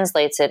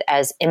translates it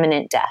as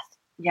imminent death.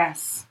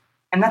 Yes.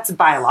 And that's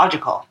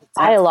biological.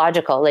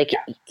 Biological. Like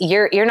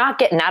you're not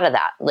getting out of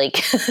that.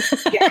 Like,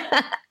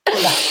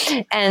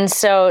 Yeah. And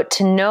so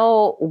to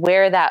know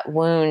where that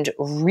wound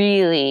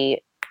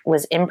really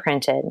was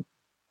imprinted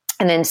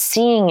and then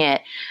seeing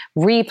it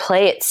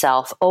replay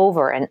itself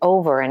over and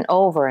over and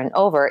over and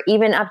over,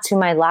 even up to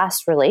my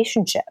last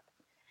relationship.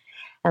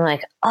 I'm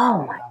like,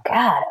 oh my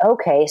God.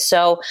 Okay.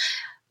 So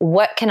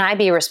what can I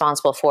be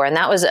responsible for? And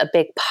that was a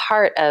big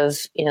part of,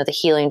 the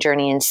healing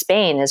journey in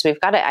Spain, is we've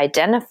got to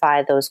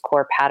identify those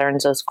core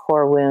patterns, those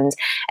core wounds,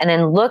 and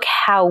then look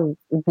how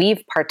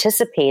we've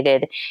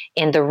participated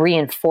in the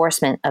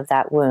reinforcement of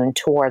that wound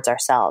towards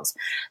ourselves.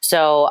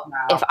 So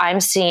if I'm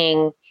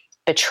seeing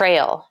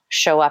betrayal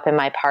show up in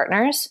my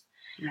partners,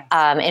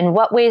 in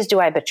what ways do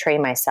I betray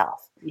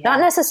myself?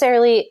 Not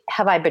necessarily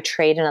have I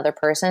betrayed another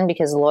person,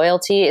 because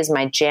loyalty is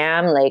my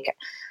jam.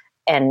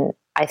 And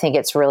I think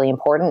it's really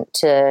important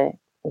to,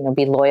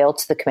 be loyal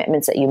to the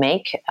commitments that you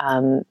make.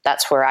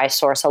 That's where I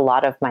source a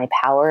lot of my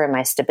power and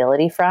my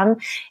stability from,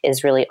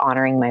 is really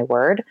honoring my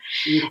word.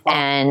 Beautiful.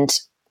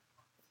 And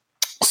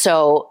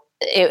so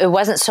it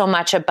wasn't so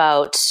much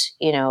about,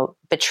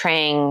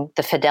 betraying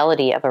the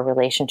fidelity of a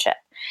relationship,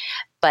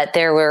 but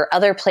there were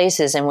other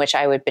places in which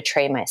I would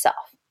betray myself.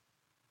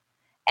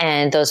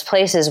 And those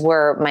places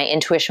where my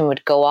intuition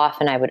would go off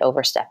and I would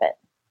overstep it.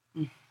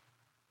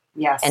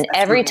 Yes. And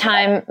every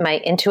time my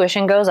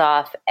intuition goes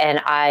off and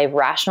I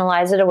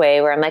rationalize it away,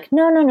 where I'm like,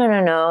 no.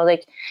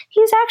 Like,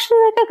 he's actually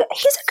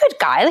he's a good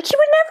guy. Like, he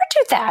would never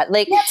do that.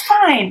 Like, it's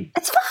fine.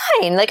 It's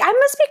fine. Like, I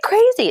must be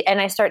crazy. And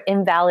I start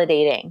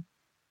invalidating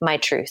my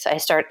truth. I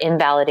start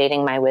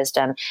invalidating my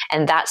wisdom.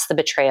 And that's the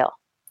betrayal.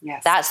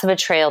 Yes. That's the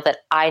betrayal that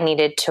I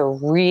needed to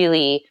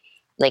really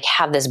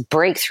have this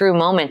breakthrough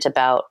moment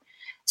about,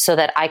 so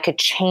that I could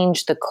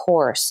change the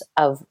course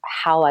of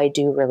how I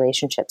do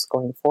relationships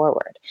going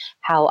forward,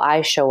 how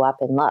I show up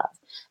in love.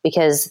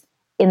 Because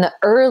in the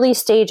early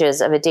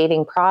stages of a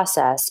dating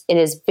process, it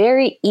is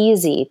very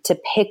easy to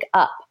pick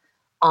up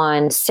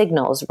on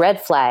signals,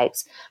 red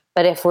flags.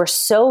 But if we're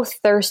so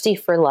thirsty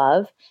for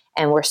love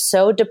and we're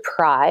so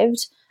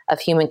deprived of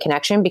human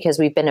connection because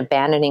we've been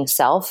abandoning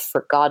self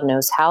for God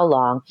knows how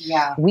long,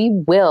 we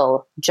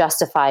will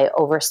justify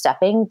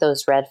overstepping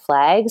those red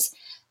flags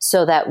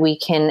so that we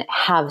can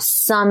have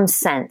some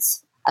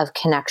sense of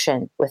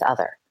connection with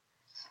other.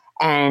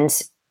 And,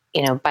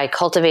 by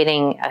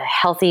cultivating a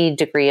healthy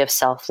degree of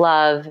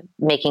self-love,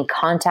 making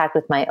contact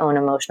with my own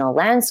emotional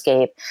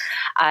landscape,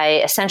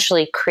 I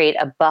essentially create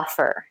a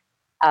buffer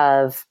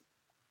of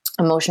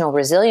emotional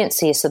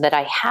resiliency so that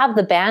I have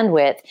the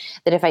bandwidth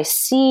that if I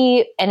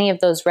see any of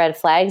those red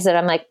flags, that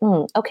I'm like,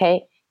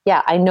 okay,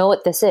 yeah, I know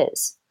what this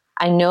is.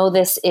 I know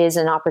this is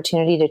an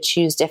opportunity to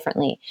choose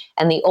differently.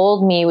 And the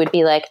old me would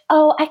be like,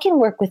 oh, I can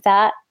work with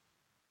that.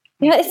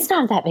 It's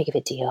not that big of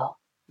a deal.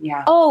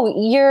 Yeah. Oh,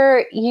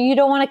 you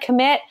don't want to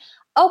commit?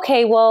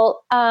 Okay,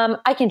 well,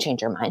 I can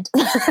change your mind.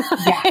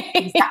 Yeah,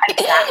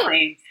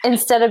 exactly.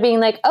 Instead of being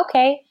like,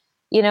 okay,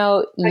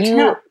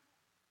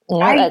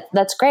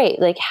 that's great.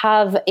 Like,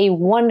 have a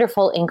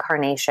wonderful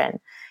incarnation.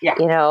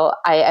 Yeah.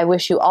 I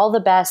wish you all the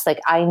best.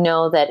 Like, I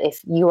know that if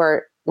you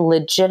are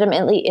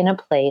legitimately in a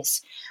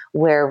place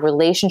where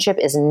relationship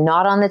is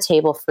not on the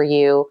table for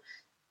you,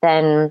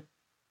 then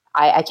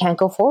I can't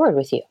go forward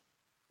with you,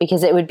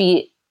 because it would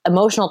be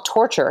emotional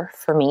torture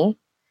for me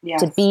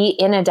to be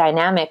in a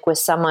dynamic with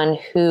someone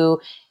who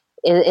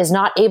is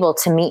not able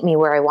to meet me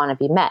where I want to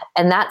be met.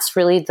 And that's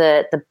really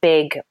the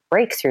big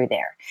breakthrough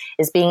there,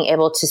 is being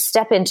able to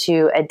step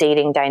into a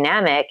dating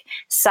dynamic,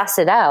 suss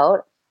it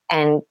out,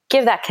 and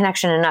give that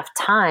connection enough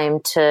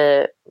time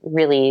to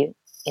really,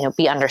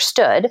 be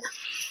understood.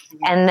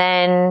 And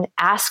then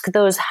ask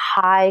those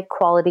high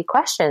quality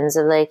questions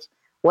of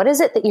what is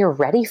it that you're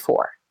ready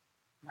for?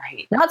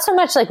 Right. Not so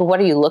much what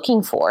are you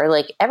looking for?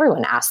 Like,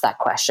 everyone asks that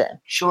question.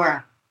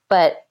 Sure.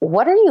 But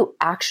what are you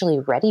actually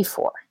ready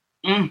for?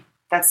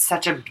 That's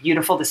such a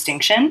beautiful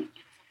distinction.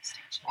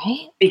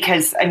 Right?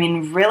 Because,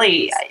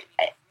 really,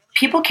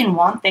 people can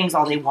want things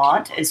all they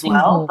want as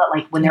well.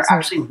 But when they're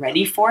actually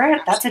ready for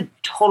it, that's a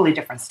totally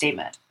different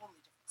statement.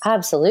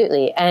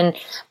 Absolutely. And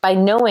by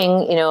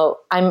knowing,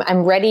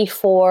 I'm ready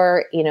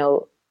for,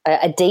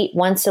 a date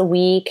once a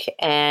week,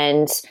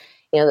 and,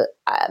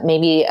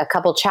 maybe a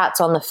couple chats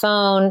on the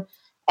phone,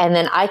 and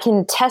then I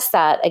can test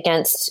that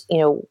against,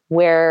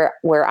 where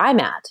I'm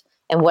at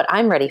and what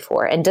I'm ready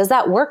for. And does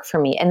that work for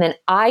me? And then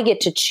I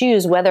get to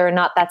choose whether or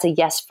not that's a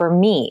yes for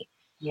me.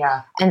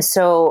 Yeah. And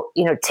so,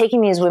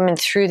 taking these women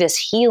through this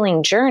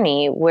healing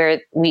journey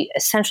where we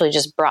essentially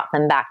just brought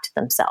them back to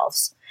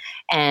themselves.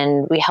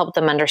 And we helped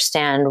them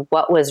understand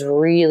what was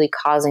really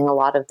causing a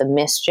lot of the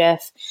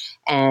mischief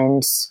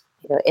and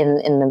in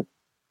the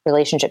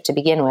relationship to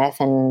begin with,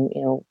 and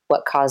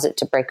what caused it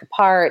to break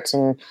apart,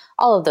 and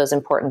all of those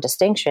important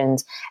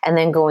distinctions. And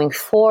then going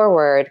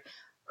forward,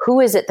 who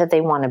is it that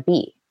they want to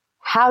be?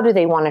 How do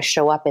they want to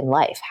show up in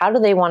life? How do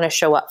they want to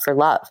show up for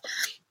love?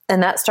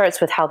 And that starts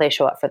with how they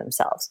show up for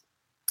themselves.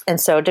 And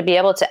so to be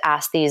able to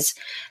ask these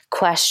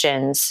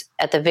questions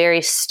at the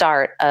very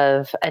start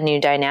of a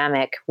new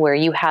dynamic where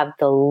you have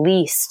the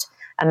least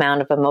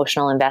amount of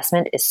emotional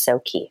investment is so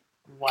key.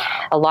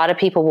 Wow. A lot of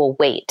people will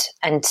wait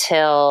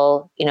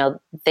until,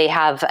 they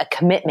have a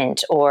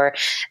commitment or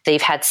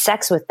they've had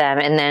sex with them,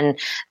 and then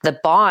the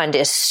bond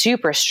is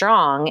super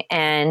strong,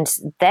 and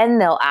then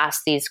they'll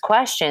ask these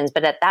questions.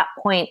 But at that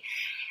point,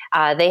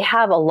 they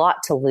have a lot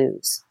to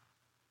lose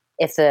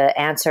if the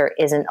answer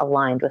isn't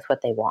aligned with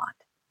what they want.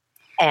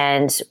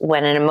 And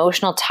when an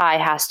emotional tie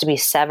has to be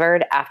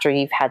severed after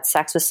you've had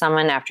sex with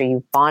someone, after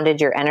you've bonded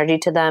your energy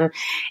to them,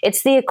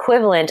 it's the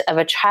equivalent of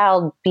a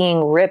child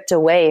being ripped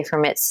away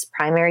from its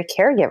primary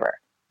caregiver.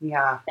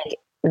 Yeah.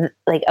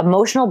 Like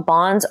emotional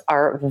bonds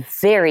are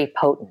very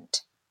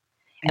potent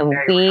and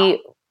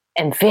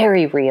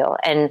very real.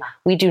 And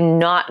we do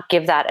not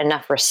give that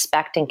enough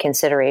respect and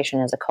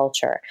consideration as a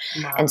culture.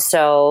 No. And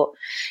so,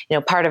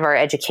 part of our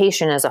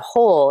education as a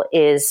whole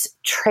is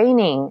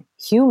training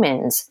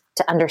humans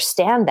to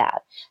understand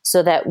that,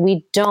 so that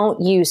we don't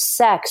use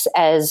sex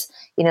as,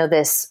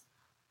 this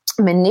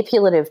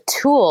manipulative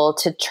tool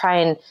to try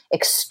and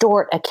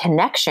extort a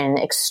connection,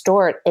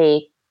 extort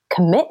a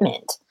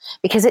commitment,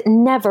 because it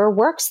never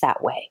works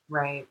that way.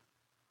 Right.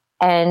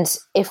 And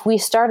if we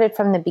started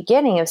from the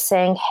beginning of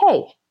saying,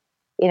 hey,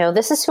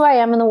 this is who I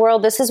am in the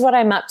world. This is what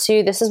I'm up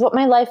to. This is what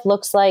my life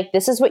looks like.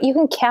 This is what you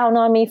can count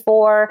on me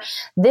for.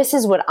 This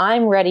is what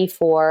I'm ready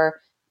for.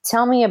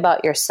 Tell me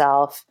about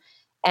yourself.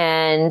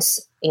 And,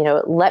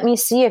 let me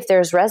see if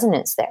there's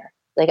resonance there.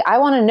 Like, I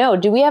want to know,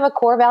 do we have a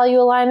core value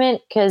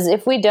alignment? Because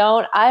if we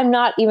don't, I'm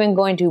not even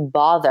going to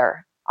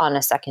bother on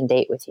a second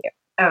date with you.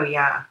 Oh,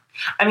 yeah.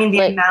 I mean,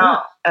 the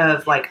amount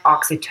of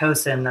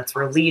oxytocin that's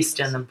released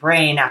in the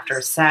brain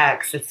after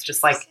sex, it's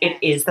just it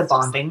is the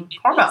bonding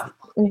hormone.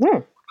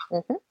 Mm-hmm.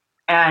 Mm-hmm.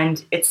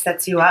 And it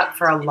sets you up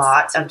for a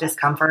lot of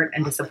discomfort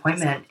and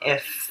disappointment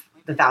if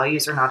the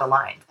values are not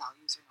aligned.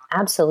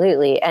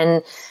 Absolutely.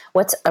 And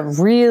what's a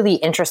really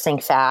interesting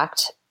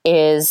fact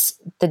is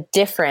the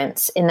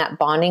difference in that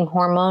bonding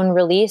hormone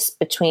release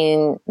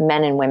between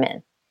men and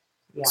women.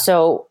 Yeah.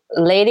 So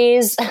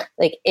ladies,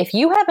 if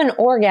you have an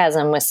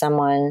orgasm with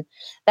someone,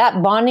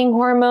 that bonding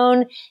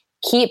hormone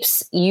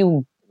keeps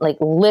you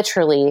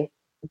literally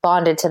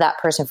bonded to that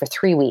person for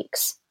 3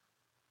 weeks.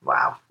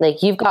 Wow.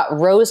 You've got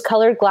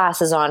rose-colored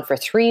glasses on for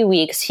 3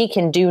 weeks. He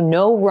can do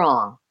no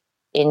wrong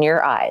in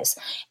your eyes.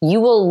 You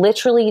will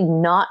literally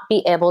not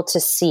be able to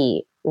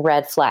see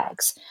red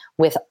flags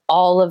with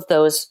all of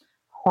those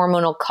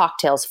hormonal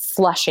cocktails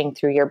flushing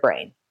through your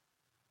brain.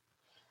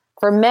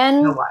 For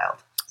men, so wild.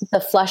 The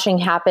flushing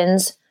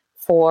happens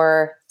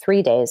for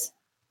 3 days.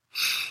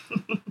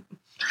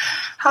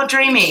 How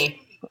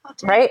dreamy.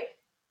 Right?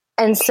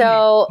 And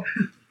so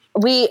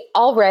we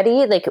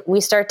already,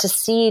 we start to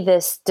see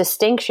this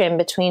distinction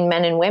between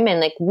men and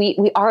women.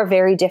 We are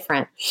very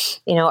different.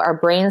 Our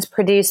brains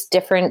produce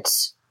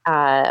different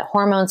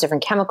hormones,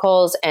 different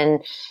chemicals.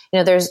 And,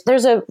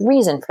 there's a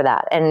reason for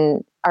that.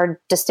 And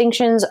our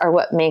distinctions are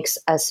what makes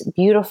us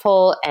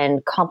beautiful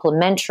and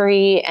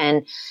complementary.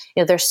 And,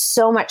 there's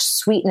so much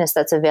sweetness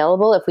that's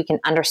available if we can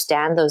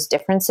understand those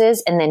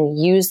differences and then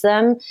use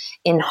them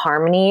in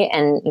harmony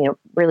and,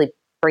 really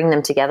bring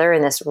them together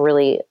in this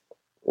really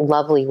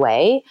lovely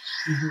way.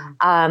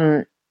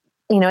 Mm-hmm.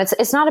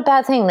 It's not a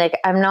bad thing.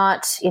 I'm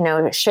not,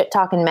 shit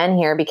talking men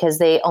here because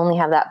they only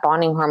have that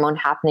bonding hormone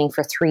happening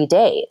for 3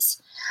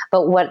 days.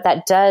 But what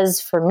that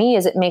does for me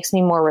is it makes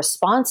me more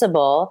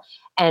responsible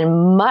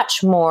and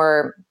much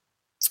more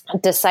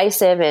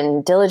decisive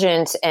and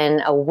diligent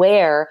and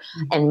aware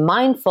mm-hmm. and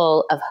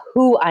mindful of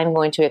who I'm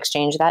going to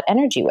exchange that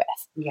energy with.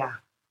 Yeah.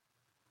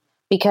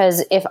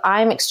 Because if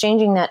I'm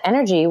exchanging that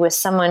energy with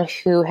someone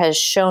who has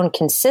shown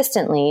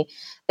consistently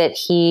that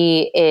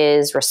he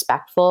is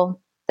respectful,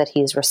 that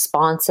he's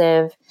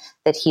responsive,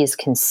 that he's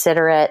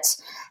considerate,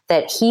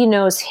 that he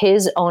knows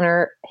his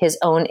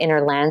own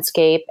inner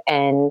landscape,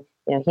 and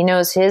he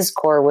knows his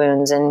core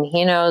wounds, and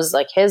he knows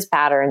his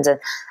patterns, and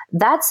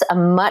that's a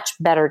much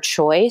better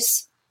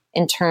choice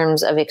in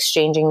terms of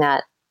exchanging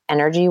that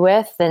energy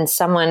with than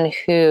someone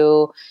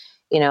who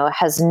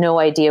has no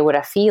idea what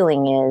a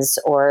feeling is,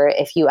 or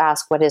if you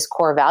ask what his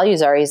core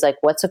values are, he's like,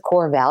 what's a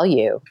core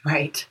value?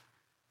 Right.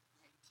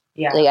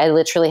 Yeah. I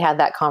literally had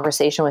that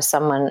conversation with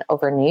someone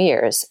over New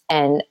Year's,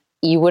 and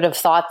you would have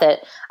thought that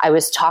I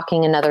was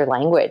talking another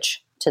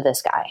language to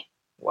this guy.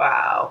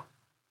 Wow.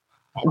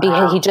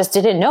 Because he just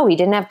didn't know. He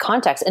didn't have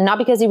context. And not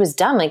because he was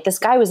dumb. This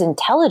guy was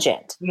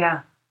intelligent.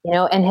 Yeah.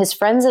 And his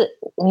friends that,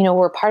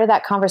 were part of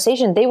that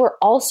conversation, they were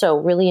also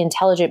really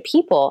intelligent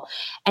people.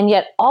 And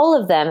yet all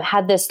of them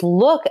had this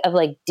look of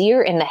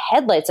deer in the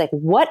headlights.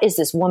 What is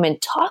this woman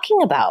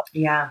talking about?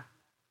 Yeah.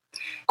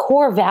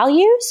 Core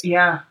values?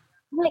 Yeah.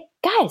 I'm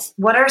guys.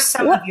 What are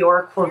some of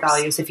your core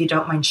values, if you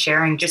don't mind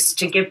sharing, just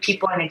to give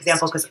people an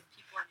example? Because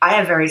I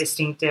have very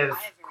distinctive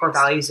core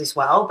values as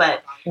well,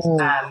 but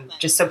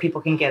just so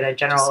people can get a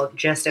general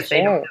gist if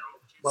they don't know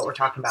what we're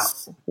talking about.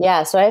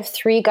 Yeah. So I have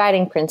 3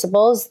 guiding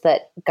principles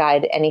that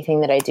guide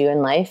anything that I do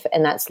in life,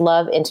 and that's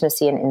love,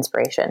 intimacy, and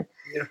inspiration.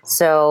 Beautiful.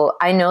 So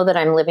I know that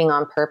I'm living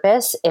on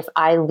purpose if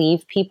I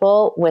leave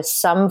people with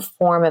some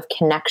form of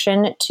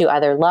connection to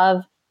either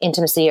love,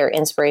 intimacy, or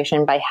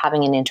inspiration by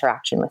having an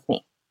interaction with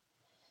me.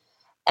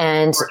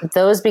 And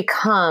those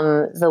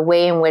become the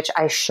way in which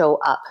I show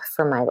up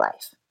for my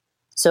life.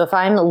 So if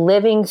I'm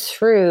living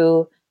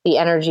through the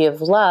energy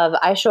of love,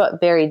 I show up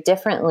very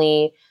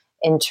differently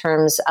in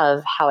terms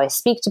of how I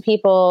speak to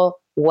people,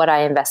 what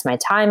I invest my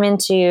time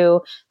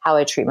into, how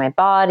I treat my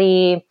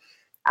body,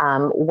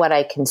 what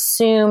I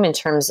consume in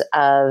terms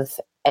of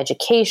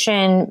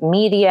education,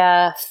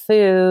 media,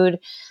 food,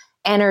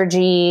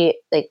 energy,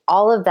 like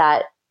all of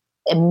that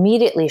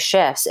immediately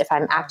shifts if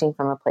I'm acting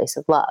from a place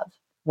of love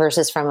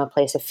versus from a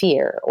place of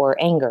fear or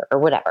anger or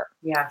whatever.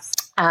 Yes.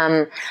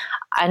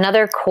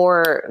 Another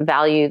core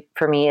value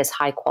for me is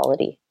high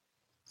quality.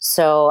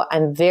 So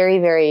I'm very,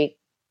 very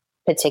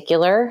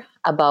particular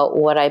about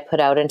what I put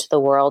out into the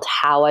world,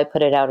 how I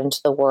put it out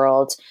into the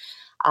world.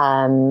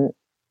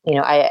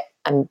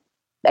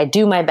 I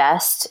do my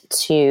best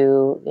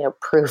to,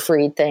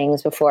 proofread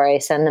things before I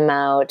send them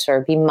out,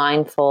 or be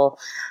mindful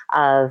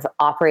of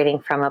operating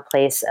from a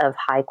place of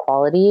high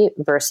quality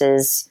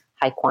versus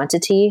high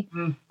quantity.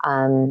 Totally.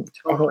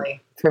 I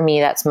think for me,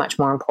 that's much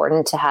more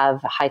important to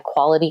have high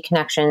quality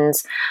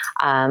connections,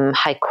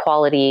 high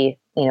quality,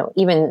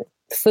 even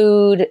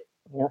food,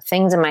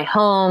 things in my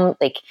home,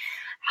 like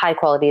high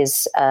quality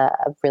is a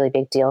really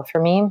big deal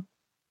for me.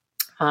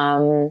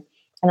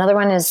 Another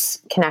one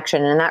is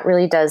connection, and that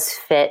really does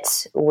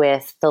fit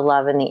with the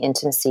love and the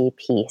intimacy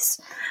piece.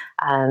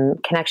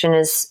 Connection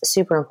is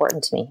super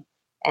important to me,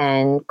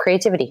 and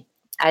creativity.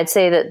 I'd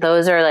say that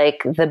those are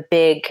like the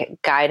big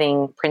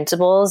guiding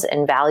principles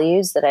and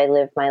values that I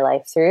live my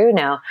life through.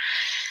 Now,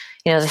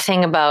 the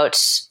thing about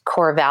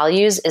core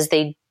values is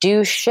they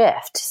do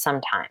shift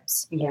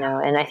sometimes,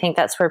 and I think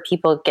that's where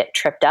people get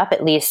tripped up.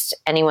 At least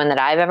anyone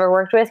that I've ever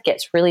worked with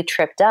gets really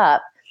tripped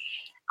up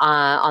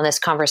on this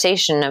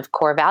conversation of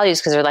core values,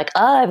 because they're like,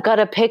 I've got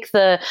to pick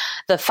the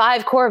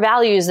 5 core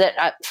values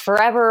that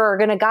forever are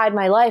going to guide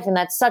my life. And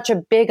that's such a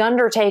big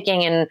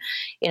undertaking. And,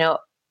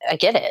 I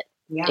get it.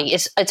 Yeah.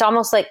 It's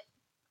almost like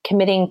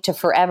committing to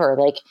forever.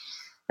 Like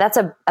that's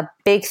a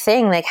big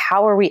thing. Like,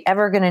 how are we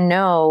ever going to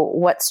know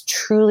what's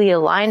truly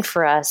aligned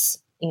for us,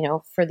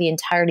 for the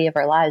entirety of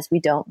our lives? We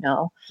don't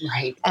know.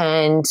 Right.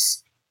 And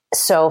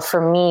so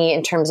for me,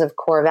 in terms of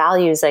core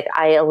values, like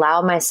I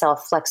allow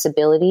myself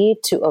flexibility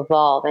to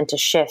evolve and to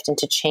shift and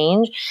to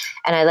change.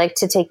 And I like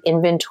to take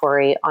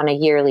inventory on a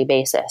yearly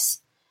basis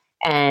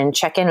and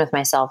check in with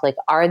myself. Like,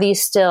 are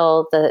these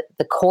still the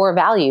core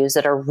values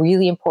that are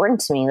really important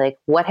to me? Like,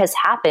 what has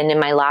happened in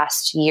my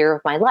last year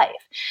of my life?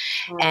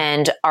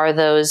 And are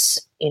those,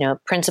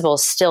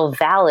 principles still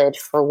valid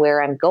for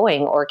where I'm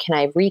going? Or can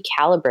I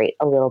recalibrate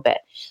a little bit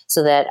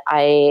so that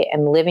I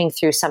am living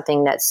through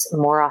something that's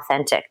more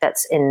authentic,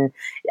 that's in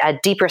a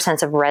deeper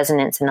sense of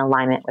resonance and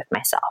alignment with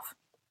myself?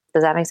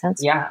 Does that make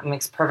sense? Yeah, it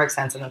makes perfect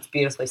sense. And that's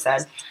beautifully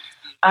said.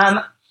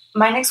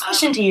 My next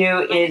question to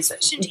you is,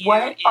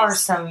 what are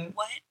some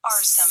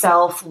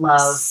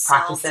self-love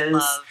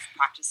practices?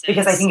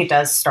 Because I think it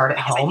does start at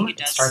home. It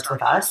starts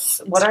with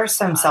us. What are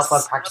some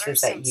self-love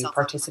practices that you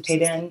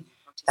participate in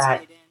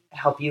that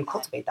help you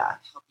cultivate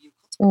that?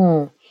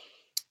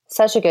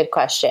 Such a good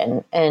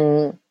question.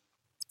 And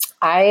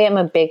I am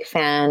a big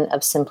fan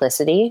of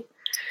simplicity.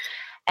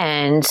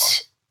 And,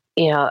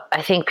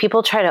 I think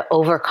people try to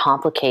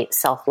overcomplicate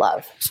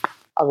self-love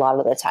a lot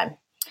of the time.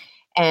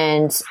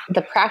 And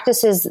the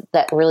practices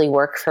that really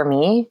work for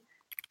me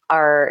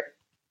are,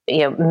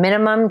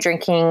 minimum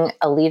drinking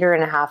 1.5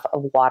 liters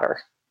of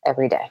water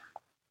every day.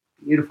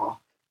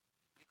 Beautiful.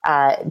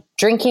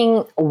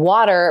 Drinking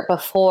water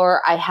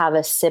before I have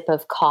a sip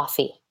of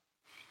coffee.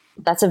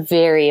 That's a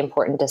very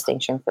important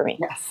distinction for me.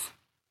 Yes.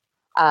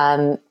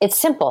 It's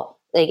simple.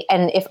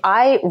 And if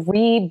I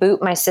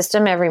reboot my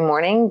system every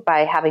morning by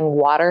having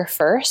water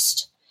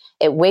first,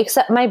 it wakes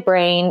up my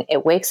brain,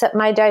 it wakes up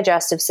my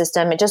digestive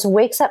system, it just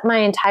wakes up my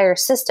entire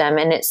system,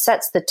 and it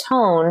sets the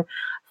tone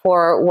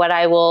for what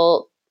I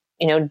will,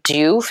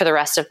 do for the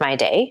rest of my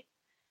day.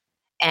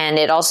 And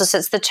it also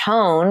sets the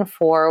tone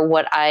for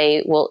what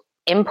I will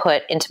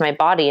input into my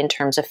body in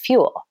terms of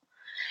fuel.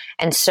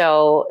 And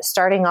so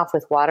starting off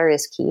with water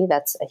is key.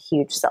 That's a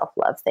huge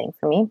self-love thing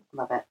for me.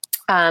 Love it.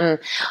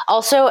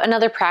 Also,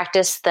 another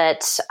practice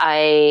that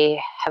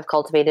I have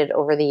cultivated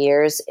over the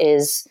years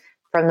is,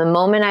 from the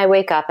moment I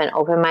wake up and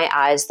open my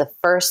eyes, the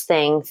first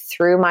thing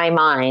through my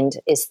mind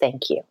is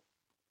thank you.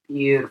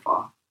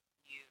 Beautiful.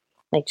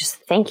 Like, just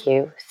thank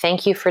you.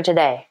 Thank you for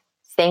today.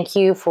 Thank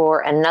you for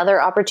another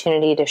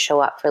opportunity to show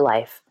up for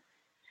life.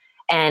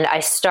 And I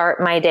start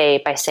my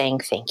day by saying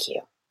thank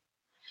you.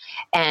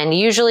 And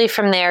usually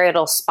from there,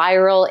 it'll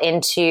spiral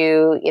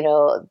into,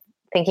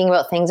 thinking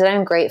about things that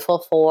I'm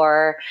grateful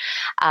for.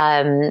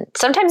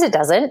 Sometimes it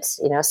doesn't,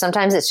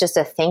 sometimes it's just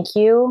a thank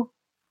you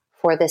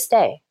for this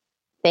day.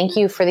 Thank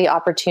you for the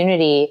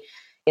opportunity,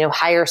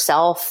 higher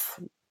self,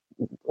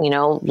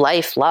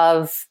 life,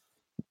 love,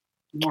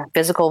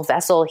 physical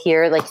vessel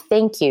here. Like,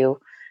 thank you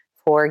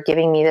for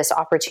giving me this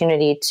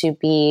opportunity to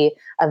be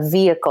a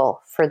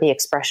vehicle for the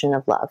expression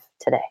of love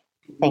today.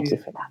 Thank you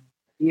for that.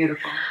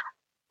 Beautiful.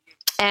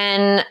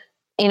 And,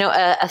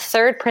 a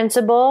third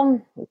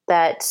principle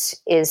that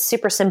is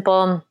super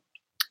simple,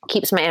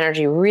 keeps my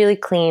energy really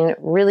clean,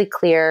 really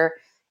clear.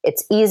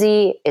 It's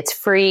easy. It's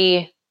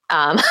free.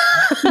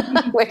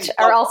 Which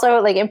are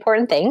also like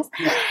important things,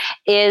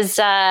 is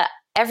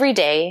every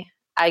day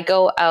I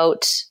go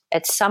out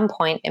at some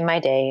point in my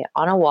day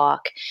on a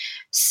walk,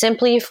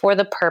 simply for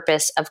the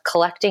purpose of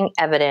collecting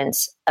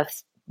evidence of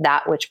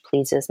that which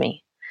pleases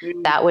me.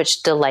 that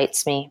which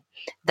delights me,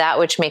 that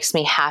which makes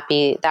me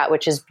happy, that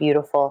which is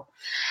beautiful.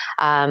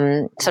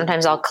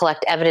 Sometimes I'll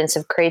collect evidence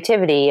of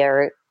creativity,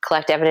 or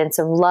collect evidence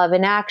of love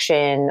in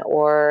action,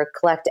 or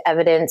collect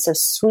evidence of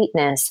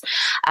sweetness.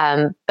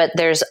 But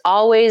there's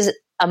always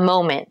a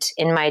moment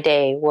in my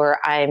day where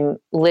I'm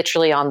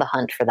literally on the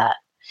hunt for that.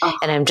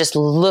 And I'm just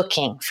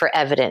looking for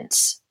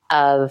evidence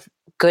of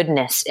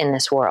goodness in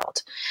this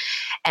world.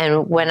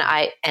 And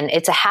and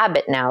it's a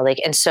habit now,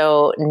 and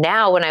so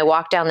now when I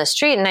walk down the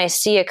street and I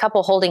see a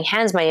couple holding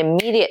hands, my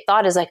immediate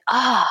thought is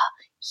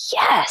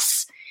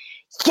yes,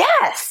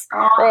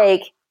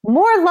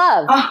 more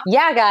love.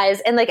 Yeah,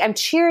 guys. And I'm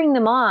cheering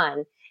them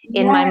on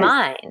in my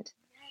mind.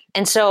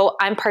 And so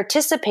I'm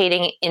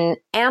participating in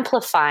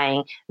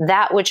amplifying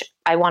that which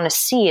I want to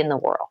see in the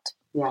world.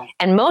 Yeah.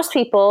 And most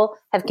people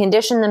have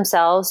conditioned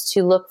themselves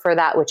to look for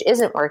that which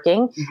isn't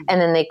working. And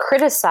then they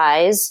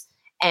criticize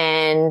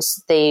and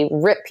they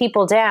rip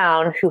people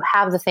down who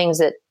have the things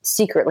that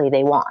secretly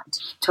they want.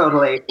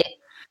 Totally.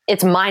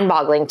 It's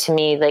mind-boggling to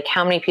me,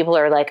 how many people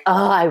are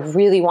I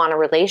really want a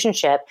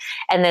relationship.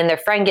 And then their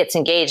friend gets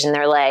engaged and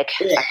they're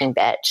fucking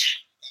bitch.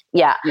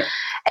 Yeah.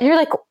 And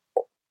you're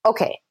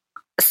okay,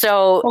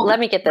 so let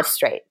me get this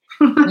straight.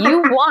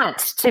 You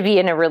want to be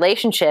in a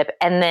relationship,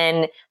 and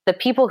then the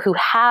people who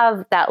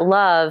have that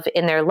love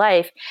in their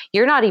life,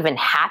 you're not even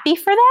happy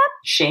for that?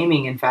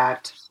 Shaming, in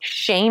fact.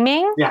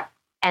 Shaming? Yeah.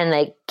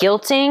 And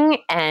guilting,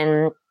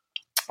 and,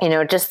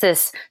 just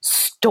this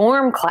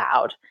storm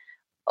cloud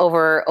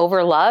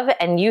over love,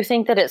 and you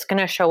think that it's going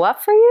to show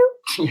up for you?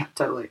 Yeah,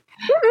 totally.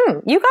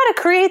 You got to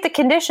create the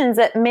conditions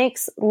that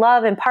makes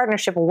love and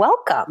partnership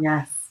welcome.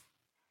 Yes.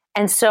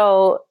 And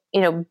so,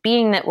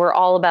 being that we're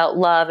all about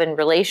love and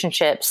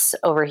relationships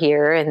over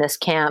here in this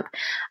camp,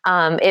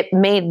 it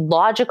made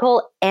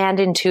logical and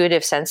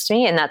intuitive sense to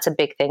me. And that's a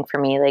big thing for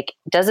me.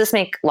 Does this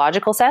make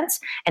logical sense?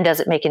 And does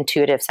it make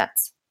intuitive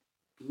sense?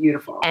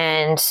 Beautiful.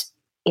 And,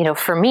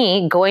 for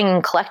me, going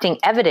and collecting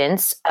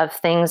evidence of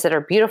things that are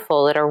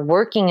beautiful, that are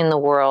working in the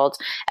world,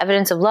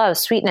 evidence of love,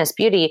 sweetness,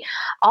 beauty,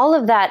 all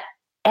of that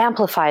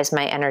amplifies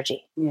my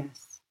energy.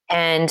 Yes.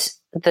 And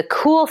the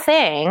cool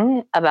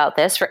thing about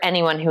this, for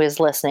anyone who is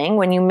listening,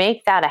 when you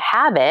make that a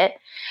habit,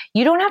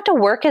 you don't have to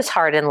work as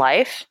hard in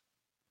life.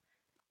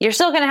 You're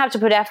still going to have to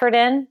put effort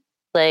in.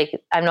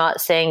 I'm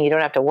not saying you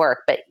don't have to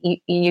work, but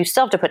you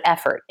still have to put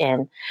effort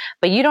in.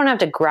 But you don't have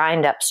to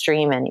grind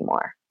upstream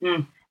anymore.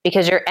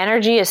 Because your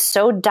energy is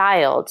so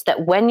dialed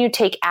that when you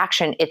take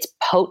action, it's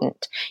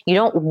potent. You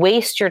don't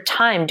waste your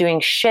time doing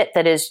shit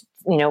that is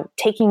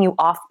taking you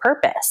off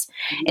purpose.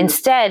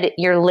 Instead,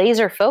 you're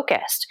laser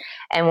focused.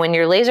 And when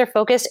you're laser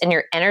focused and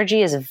your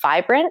energy is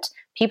vibrant,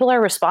 people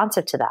are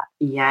responsive to that.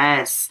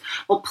 Yes.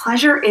 Well,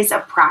 pleasure is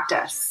a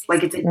practice.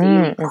 It's a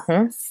daily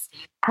practice.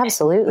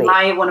 Absolutely.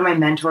 One of my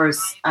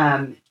mentors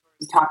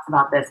talks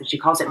about this, and she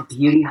calls it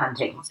beauty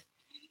hunting.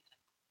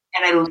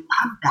 And I love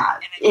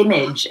that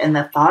image and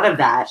the thought of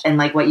that. And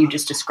what you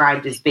just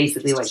described is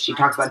basically what she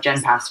talks about.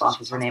 Jen Pastoff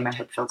is her name. I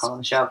hope she'll call on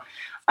the show.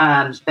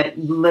 But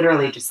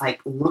literally just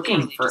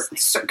looking for,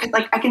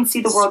 I can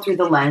see the world through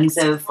the lens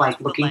of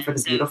looking for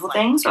the beautiful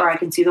things, or I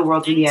can see the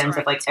world through the lens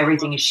of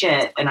everything is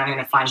shit and I'm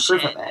going to find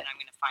proof of it.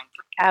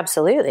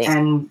 Absolutely.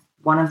 And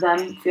one of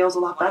them feels a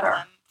lot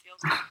better.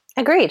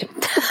 Agreed.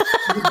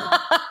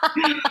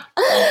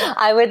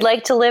 I would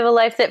like to live a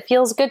life that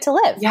feels good to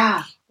live.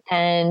 Yeah.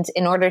 And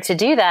in order to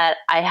do that,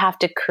 I have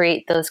to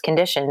create those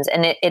conditions.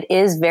 And it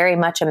is very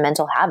much a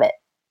mental habit.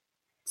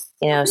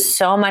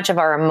 So much of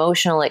our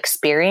emotional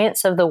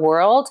experience of the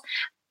world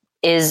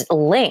is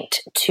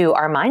linked to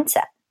our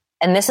mindset.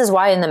 And this is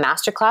why in the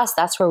masterclass,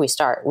 that's where we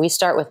start. We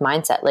start with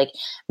mindset.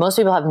 Most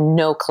people have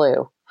no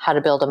clue how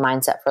to build a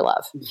mindset for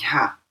love.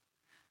 Yeah.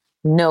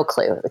 No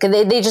clue. Because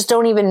they just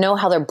don't even know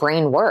how their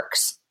brain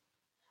works.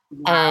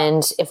 Wow.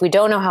 And if we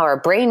don't know how our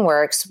brain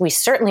works, we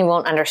certainly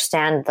won't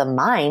understand the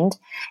mind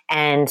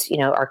and,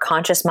 our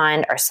conscious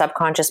mind, our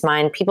subconscious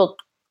mind. People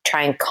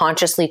try and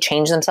consciously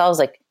change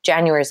themselves.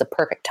 January is the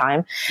perfect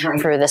time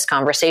for this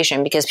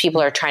conversation, because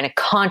people are trying to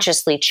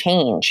consciously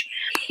change,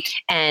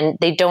 and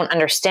they don't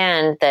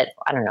understand that.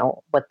 I don't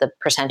know what the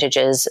percentage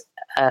is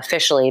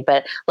officially,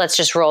 but let's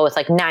just roll with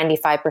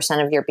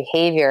 95% of your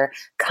behavior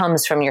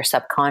comes from your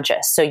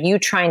subconscious. So you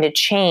trying to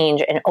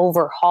change and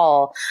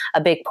overhaul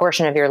a big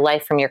portion of your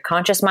life from your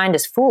conscious mind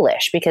is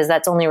foolish, because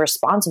that's only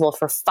responsible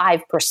for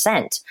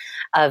 5%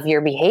 of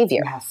your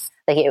behavior. Yes.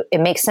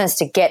 It makes sense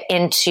to get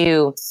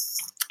into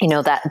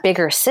that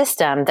bigger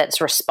system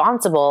that's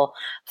responsible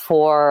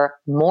for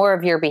more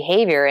of your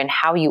behavior and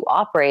how you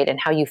operate and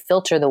how you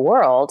filter the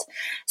world,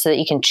 so that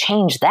you can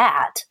change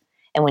that.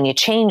 And when you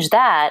change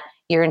that,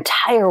 your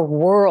entire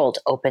world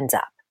opens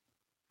up.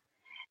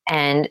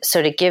 And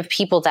so to give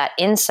people that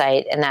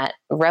insight and that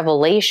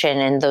revelation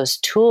and those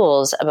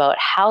tools about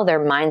how their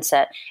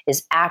mindset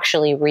is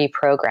actually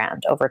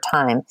reprogrammed over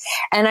time.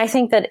 And I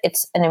think that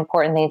it's an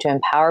important thing to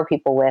empower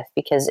people with,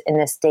 because in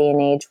this day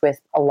and age with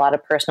a lot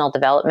of personal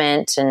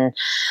development and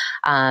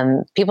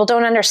people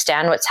don't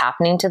understand what's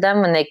happening to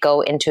them when they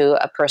go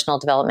into a personal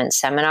development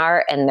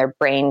seminar and their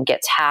brain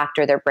gets hacked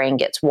or their brain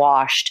gets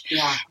washed.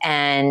 Yeah.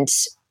 And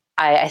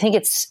I think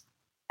it's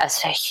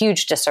a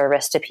huge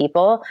disservice to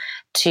people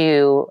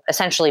to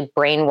essentially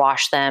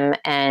brainwash them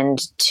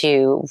and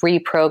to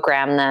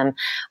reprogram them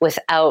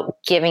without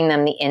giving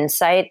them the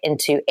insight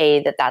into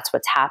that's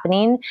what's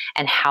happening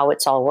and how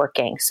it's all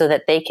working, so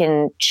that they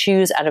can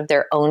choose out of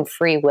their own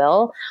free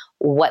will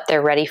what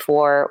they're ready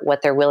for,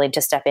 what they're willing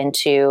to step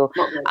into,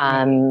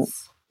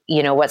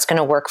 what's going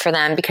to work for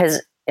them,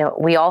 because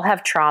we all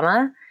have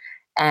trauma,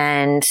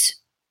 and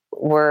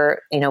we're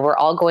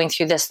all going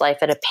through this life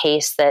at a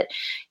pace that,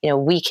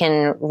 we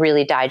can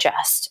really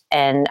digest.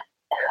 And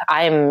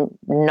I'm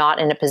not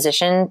in a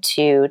position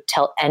to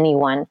tell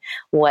anyone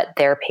what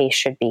their pace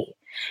should be.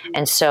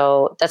 And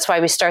so that's why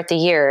we start the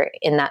year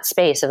in that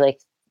space of like,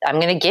 I'm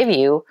going to give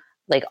you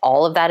like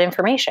all of that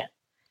information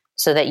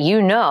so that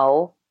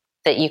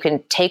that you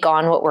can take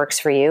on what works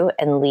for you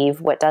and leave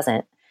what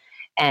doesn't.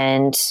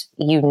 And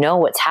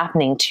what's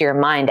happening to your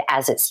mind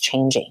as it's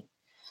changing.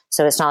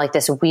 So it's not like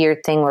this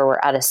weird thing where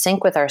we're out of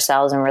sync with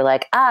ourselves and we're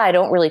like, I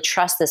don't really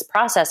trust this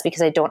process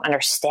because I don't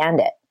understand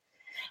it.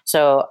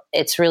 So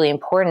it's really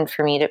important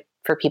for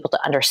people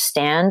to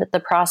understand the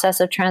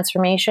process of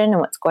transformation and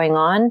what's going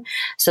on,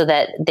 so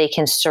that they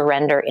can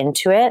surrender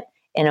into it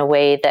in a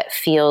way that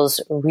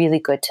feels really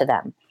good to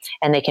them.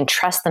 And they can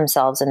trust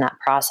themselves in that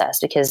process,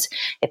 because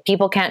if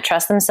people can't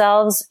trust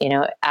themselves,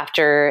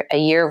 after a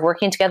year of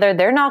working together,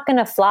 they're not going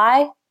to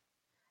fly.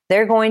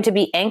 They're going to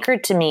be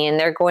anchored to me and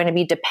they're going to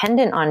be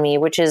dependent on me,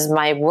 which is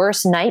my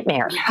worst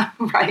nightmare. Yeah,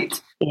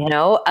 right.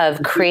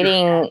 Of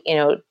creating,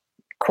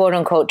 quote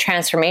unquote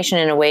transformation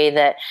in a way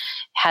that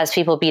has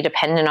people be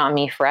dependent on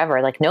me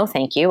forever. Like, no,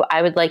 thank you.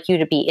 I would like you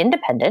to be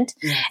independent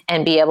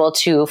and be able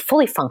to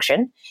fully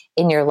function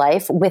in your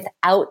life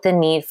without the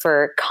need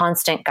for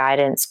constant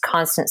guidance,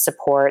 constant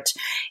support,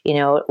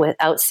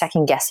 without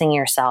second guessing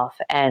yourself.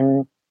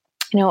 And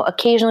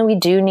occasionally we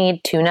do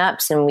need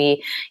tune-ups, and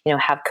we,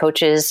 have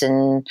coaches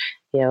and,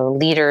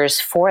 leaders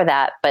for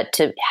that. But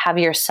to have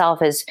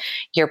yourself as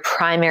your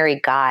primary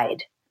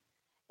guide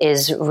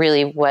is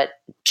really what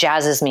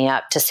jazzes me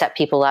up, to set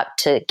people up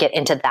to get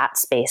into that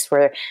space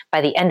where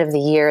by the end of the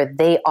year,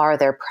 they are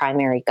their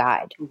primary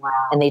guide. Wow.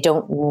 And they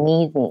don't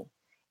need me.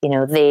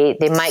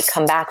 They might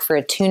come back for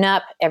a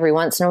tune-up every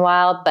once in a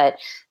while, but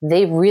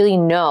they really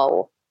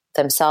know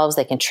themselves,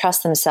 they can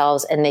trust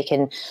themselves, and they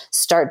can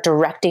start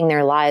directing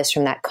their lives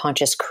from that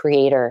conscious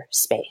creator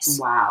space.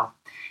 Wow.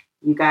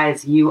 You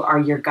guys, you are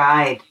your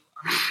guide.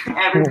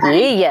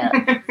 Everybody. Yeah.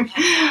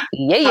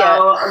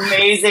 So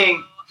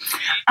amazing.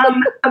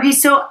 Okay,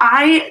 so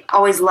I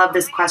always love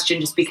this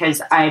question just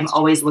because I'm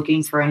always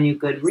looking for a new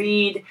good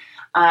read.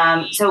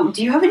 So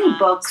do you have any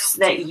books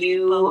that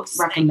you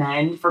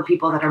recommend for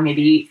people that are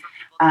maybe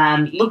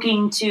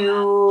looking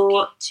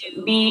to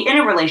be in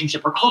a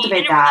relationship or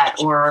cultivate that,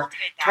 or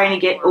trying to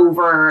get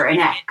over an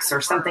ex or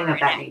something of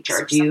that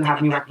nature? Do you have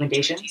any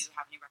recommendations?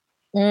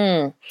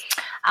 Yeah,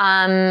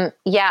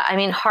 I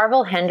mean,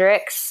 Harville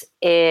Hendrix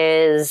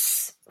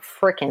is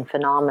freaking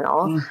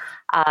phenomenal.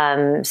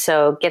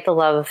 So Get the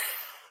Love.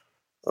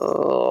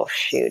 Oh,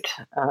 shoot.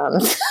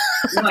 Get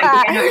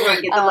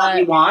the love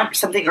you want,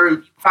 something,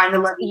 or find the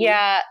love you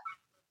want.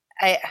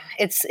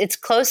 It's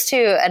close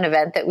to an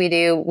event that we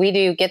do. We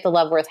do Get the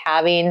Love Worth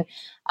Having.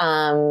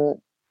 I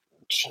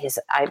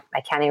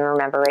can't even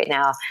remember right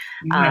now.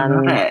 I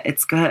love it.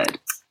 It's good.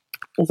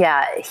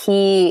 Yeah,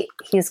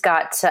 he's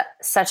got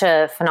such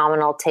a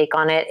phenomenal take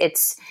on it.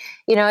 It's,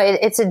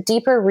 it's a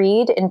deeper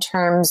read in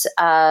terms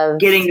of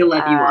getting the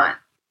love you want.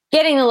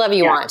 Getting the love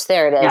you want.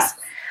 There it is.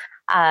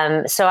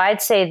 Yeah. So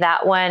I'd say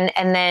that one.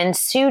 And then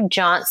Sue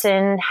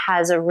Johnson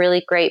has a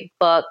really great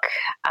book.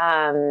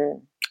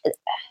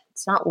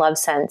 It's not Love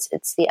Sense.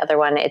 It's the other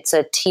one. It's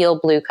a teal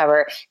blue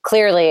cover.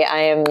 Clearly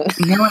I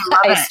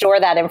store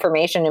that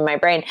information in my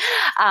brain.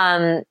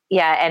 And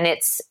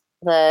it's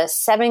the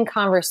 7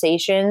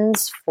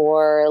 Conversations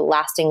for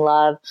Lasting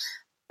Love,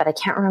 but I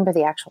can't remember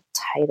the actual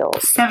title.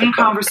 7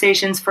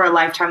 Conversations for a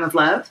Lifetime of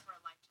Love.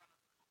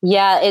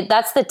 Yeah,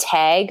 that's the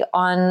tag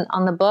on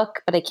the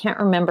book, but I can't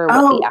remember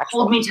what the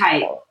actual. Hold Me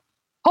Tight.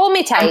 Hold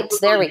Me Tight.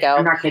 There we go.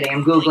 I'm not kidding.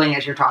 I'm Googling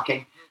as you're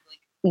talking.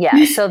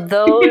 Yeah. So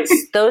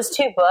those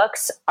 2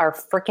 books are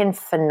freaking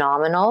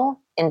phenomenal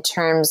in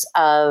terms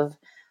of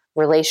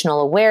relational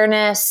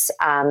awareness,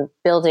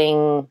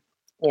 building,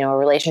 a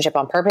relationship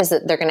on purpose.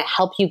 That they're going to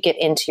help you get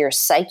into your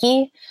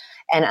psyche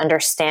and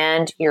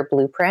understand your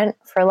blueprint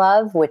for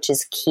love, which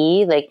is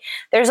key. Like,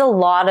 there's a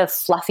lot of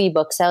fluffy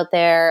books out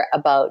there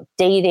about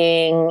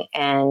dating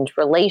and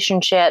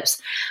relationships,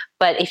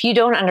 but if you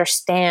don't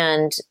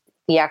understand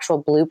the actual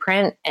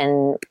blueprint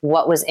and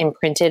what was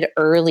imprinted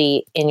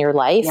early in your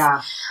life,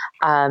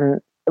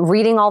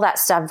 reading all that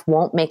stuff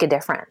won't make a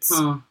difference.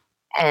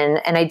 And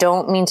I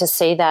don't mean to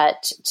say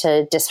that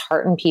to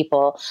dishearten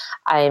people.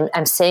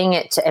 I'm saying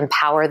it to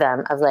empower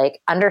them of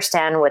like,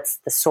 understand what's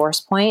the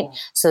source point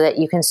so that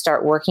you can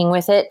start working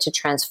with it to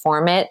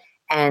transform it.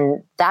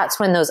 And that's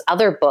when those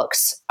other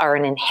books are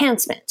an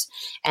enhancement,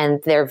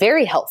 and they're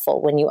very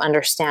helpful when you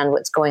understand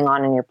what's going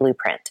on in your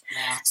blueprint.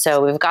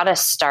 So we've got to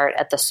start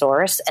at the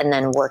source and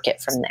then work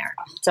it from there.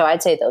 So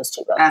I'd say those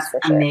two books. That's for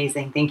sure.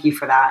 amazing. Thank you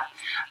for that.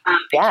 I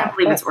can't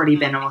believe it's already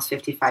been almost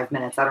 55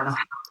 minutes. I don't know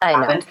how I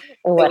know happened.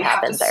 what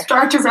happened there.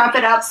 Start to wrap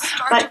it up,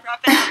 but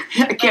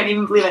I can't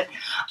even believe it.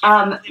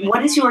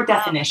 What is your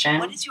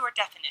definition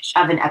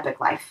of an epic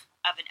life?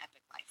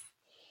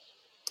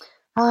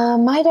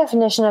 My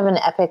definition of an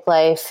epic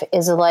life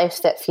is a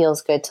life that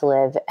feels good to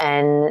live.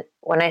 And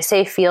when I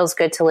say feels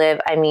good to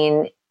live, I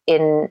mean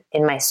in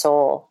my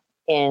soul,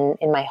 in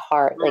my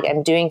heart. Like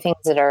I'm doing things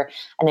that are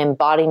an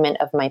embodiment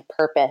of my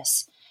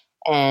purpose.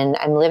 And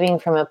I'm living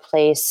from a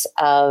place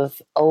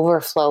of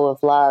overflow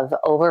of love,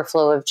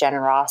 overflow of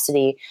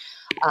generosity,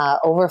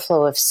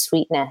 overflow of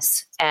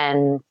sweetness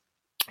and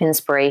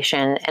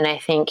inspiration. And I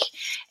think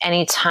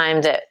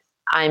anytime that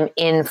I'm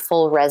in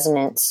full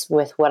resonance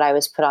with what I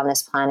was put on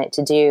this planet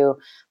to do,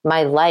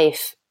 my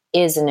life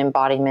is an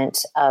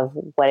embodiment of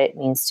what it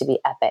means to be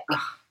epic.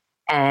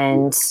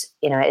 And,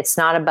 it's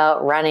not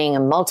about running a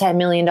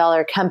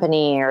multi-million-dollar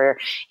company or,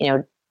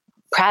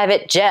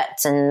 private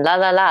jets and la,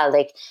 la, la.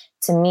 Like,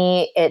 to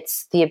me,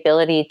 it's the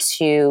ability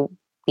to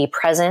be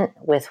present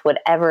with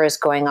whatever is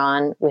going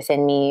on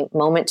within me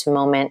moment to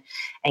moment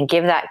and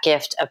give that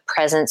gift of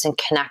presence and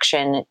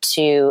connection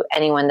to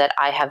anyone that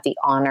I have the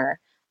honor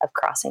of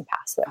crossing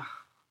paths with.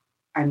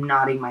 I'm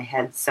nodding my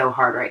head so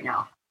hard right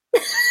now.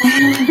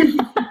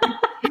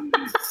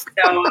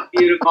 So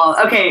beautiful.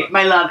 Okay,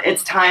 my love,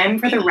 it's time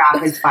for the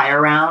rapid fire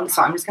round.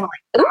 So I'm just going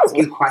to ask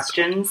you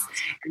questions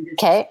and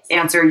just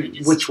answer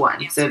which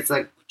one. So it's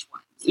like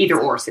either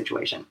or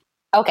situation.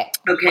 Okay.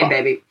 Okay, cool.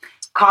 Baby.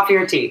 Coffee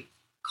or tea?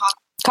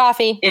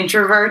 Coffee.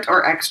 Introvert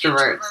or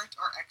extrovert?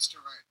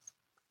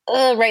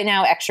 Right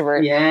now,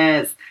 extrovert.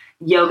 Yes.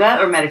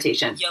 Yoga or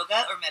meditation?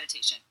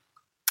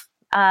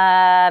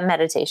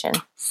 Meditation.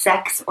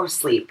 Sex or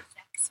sleep?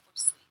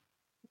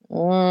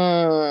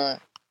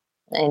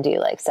 I do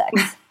like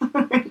sex.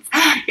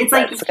 It's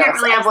like you can't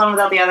really have one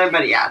without the other,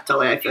 but yeah,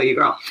 totally. I feel you,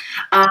 girl.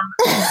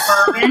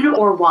 Bourbon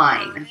or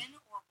wine?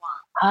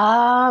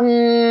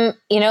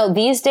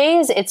 These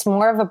days it's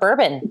more of a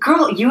bourbon.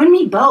 Girl, you and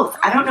me both.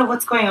 I don't know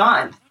what's going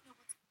on.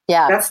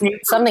 Yeah, that's new.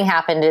 Something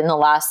happened in the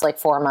last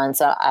 4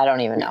 months. I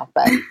don't even know,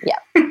 but yeah.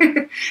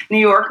 New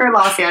York or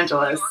Los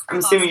Angeles? I'm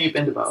assuming you've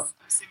been to both.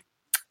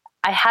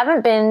 I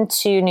haven't been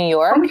to New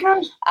York. Oh my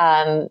gosh.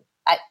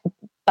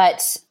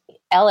 But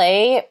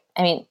LA,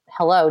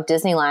 hello,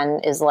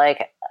 Disneyland is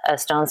like a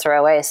stone's throw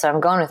away. So I'm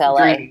going with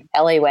LA. Dreamy.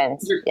 LA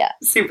wins. Yeah.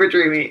 Super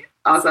dreamy.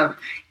 Awesome.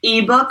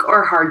 Ebook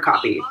or hard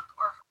copy?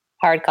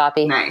 Hard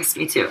copy. Nice.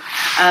 Me too.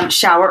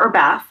 Shower or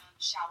bath?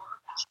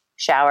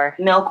 Shower.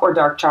 Milk or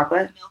dark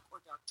chocolate?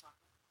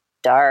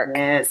 Dark.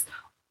 Yes.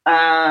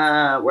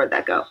 Where'd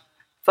that go?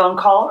 Phone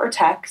call or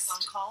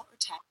text?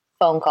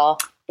 Phone call.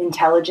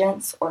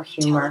 Intelligence or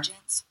humor?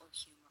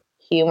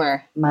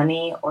 Humor.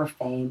 Money or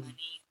fame?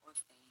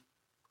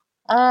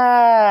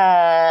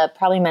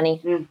 Probably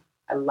money.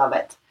 I love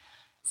it.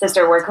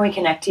 Sister, where can we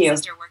connect to you?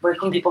 Where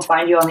can people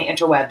find you on the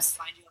interwebs?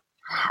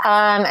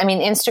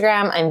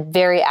 Instagram, I'm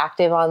very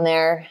active on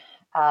there.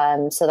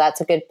 So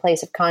that's a good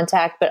place of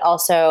contact, but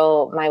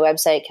also my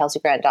website,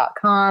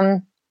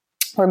 kelseygrant.com.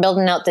 We're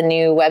building out the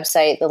new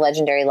website, the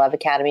Legendary Love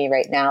Academy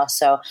right now.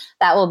 So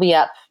that will be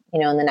up, in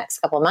the next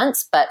couple of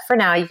months. But for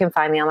now, you can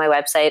find me on my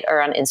website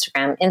or on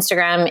Instagram.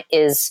 Instagram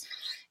is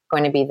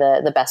going to be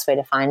the best way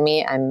to find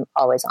me. I'm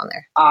always on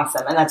there.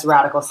 Awesome. And that's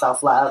Radical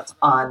Self-Love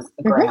on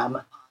the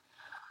gram.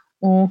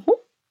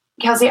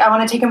 Kelsey, I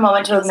want to take a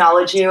moment to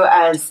acknowledge you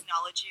as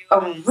a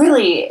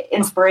really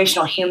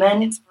inspirational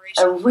human,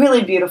 a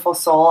really beautiful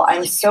soul.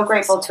 I'm so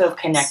grateful to have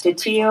connected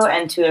to you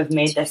and to have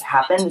made this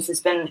happen. This has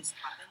been,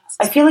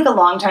 I feel like, a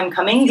long time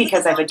coming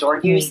because I've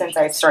adored you since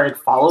I started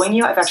following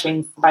you. I've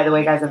actually, by the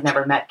way, guys, I've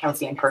never met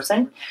Kelsey in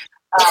person.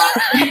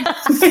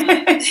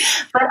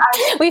 But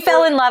we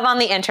fell in love on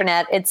the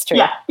internet. It's true.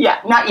 Yeah.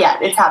 Not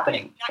yet. It's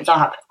happening. It's all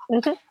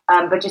happening.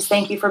 But just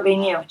thank you for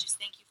being you.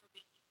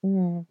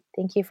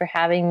 Thank you for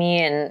having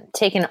me and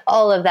taking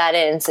all of that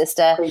in,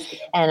 sister.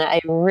 And I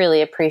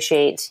really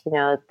appreciate,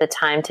 the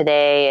time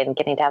today and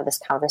getting to have this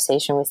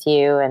conversation with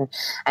you. And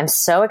I'm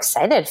so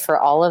excited for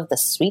all of the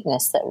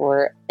sweetness that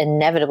we're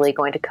inevitably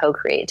going to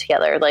co-create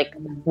together. Like,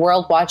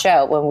 world, watch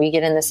out when we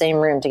get in the same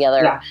room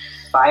together. Yeah.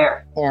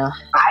 Fire.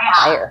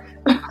 Fire.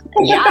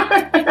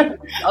 Yeah.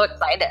 So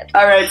excited.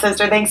 All right,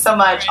 sister. Thanks so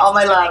much. All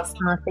my love.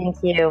 Oh, thank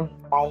you.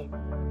 Bye.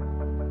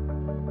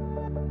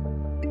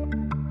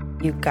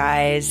 You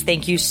guys,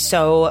 thank you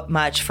so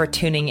much for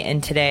tuning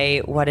in today.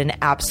 What an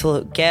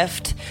absolute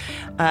gift.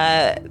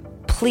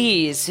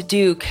 please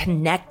do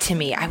connect to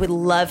me. I would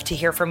love to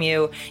hear from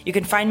you. You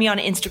can find me on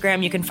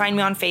Instagram. You can find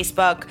me on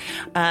Facebook,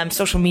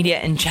 social media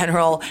in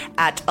general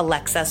at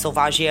Alexa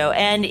Silvaggio.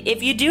 And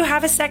if you do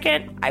have a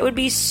second, I would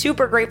be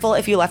super grateful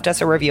if you left us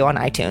a review on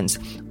iTunes.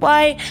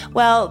 Why?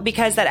 Well,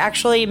 because that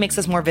actually makes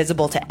us more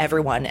visible to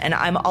everyone. And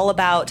I'm all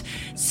about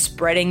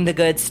spreading the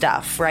good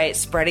stuff, right?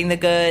 Spreading the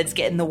goods,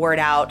 getting the word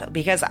out,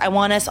 because I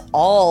want us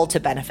all to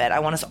benefit. I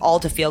want us all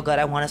to feel good.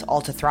 I want us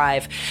all to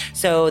thrive.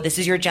 So this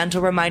is your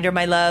gentle reminder,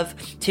 my love,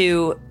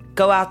 to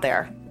go out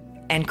there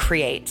and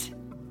create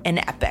an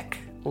epic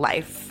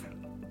life.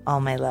 All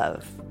my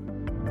love.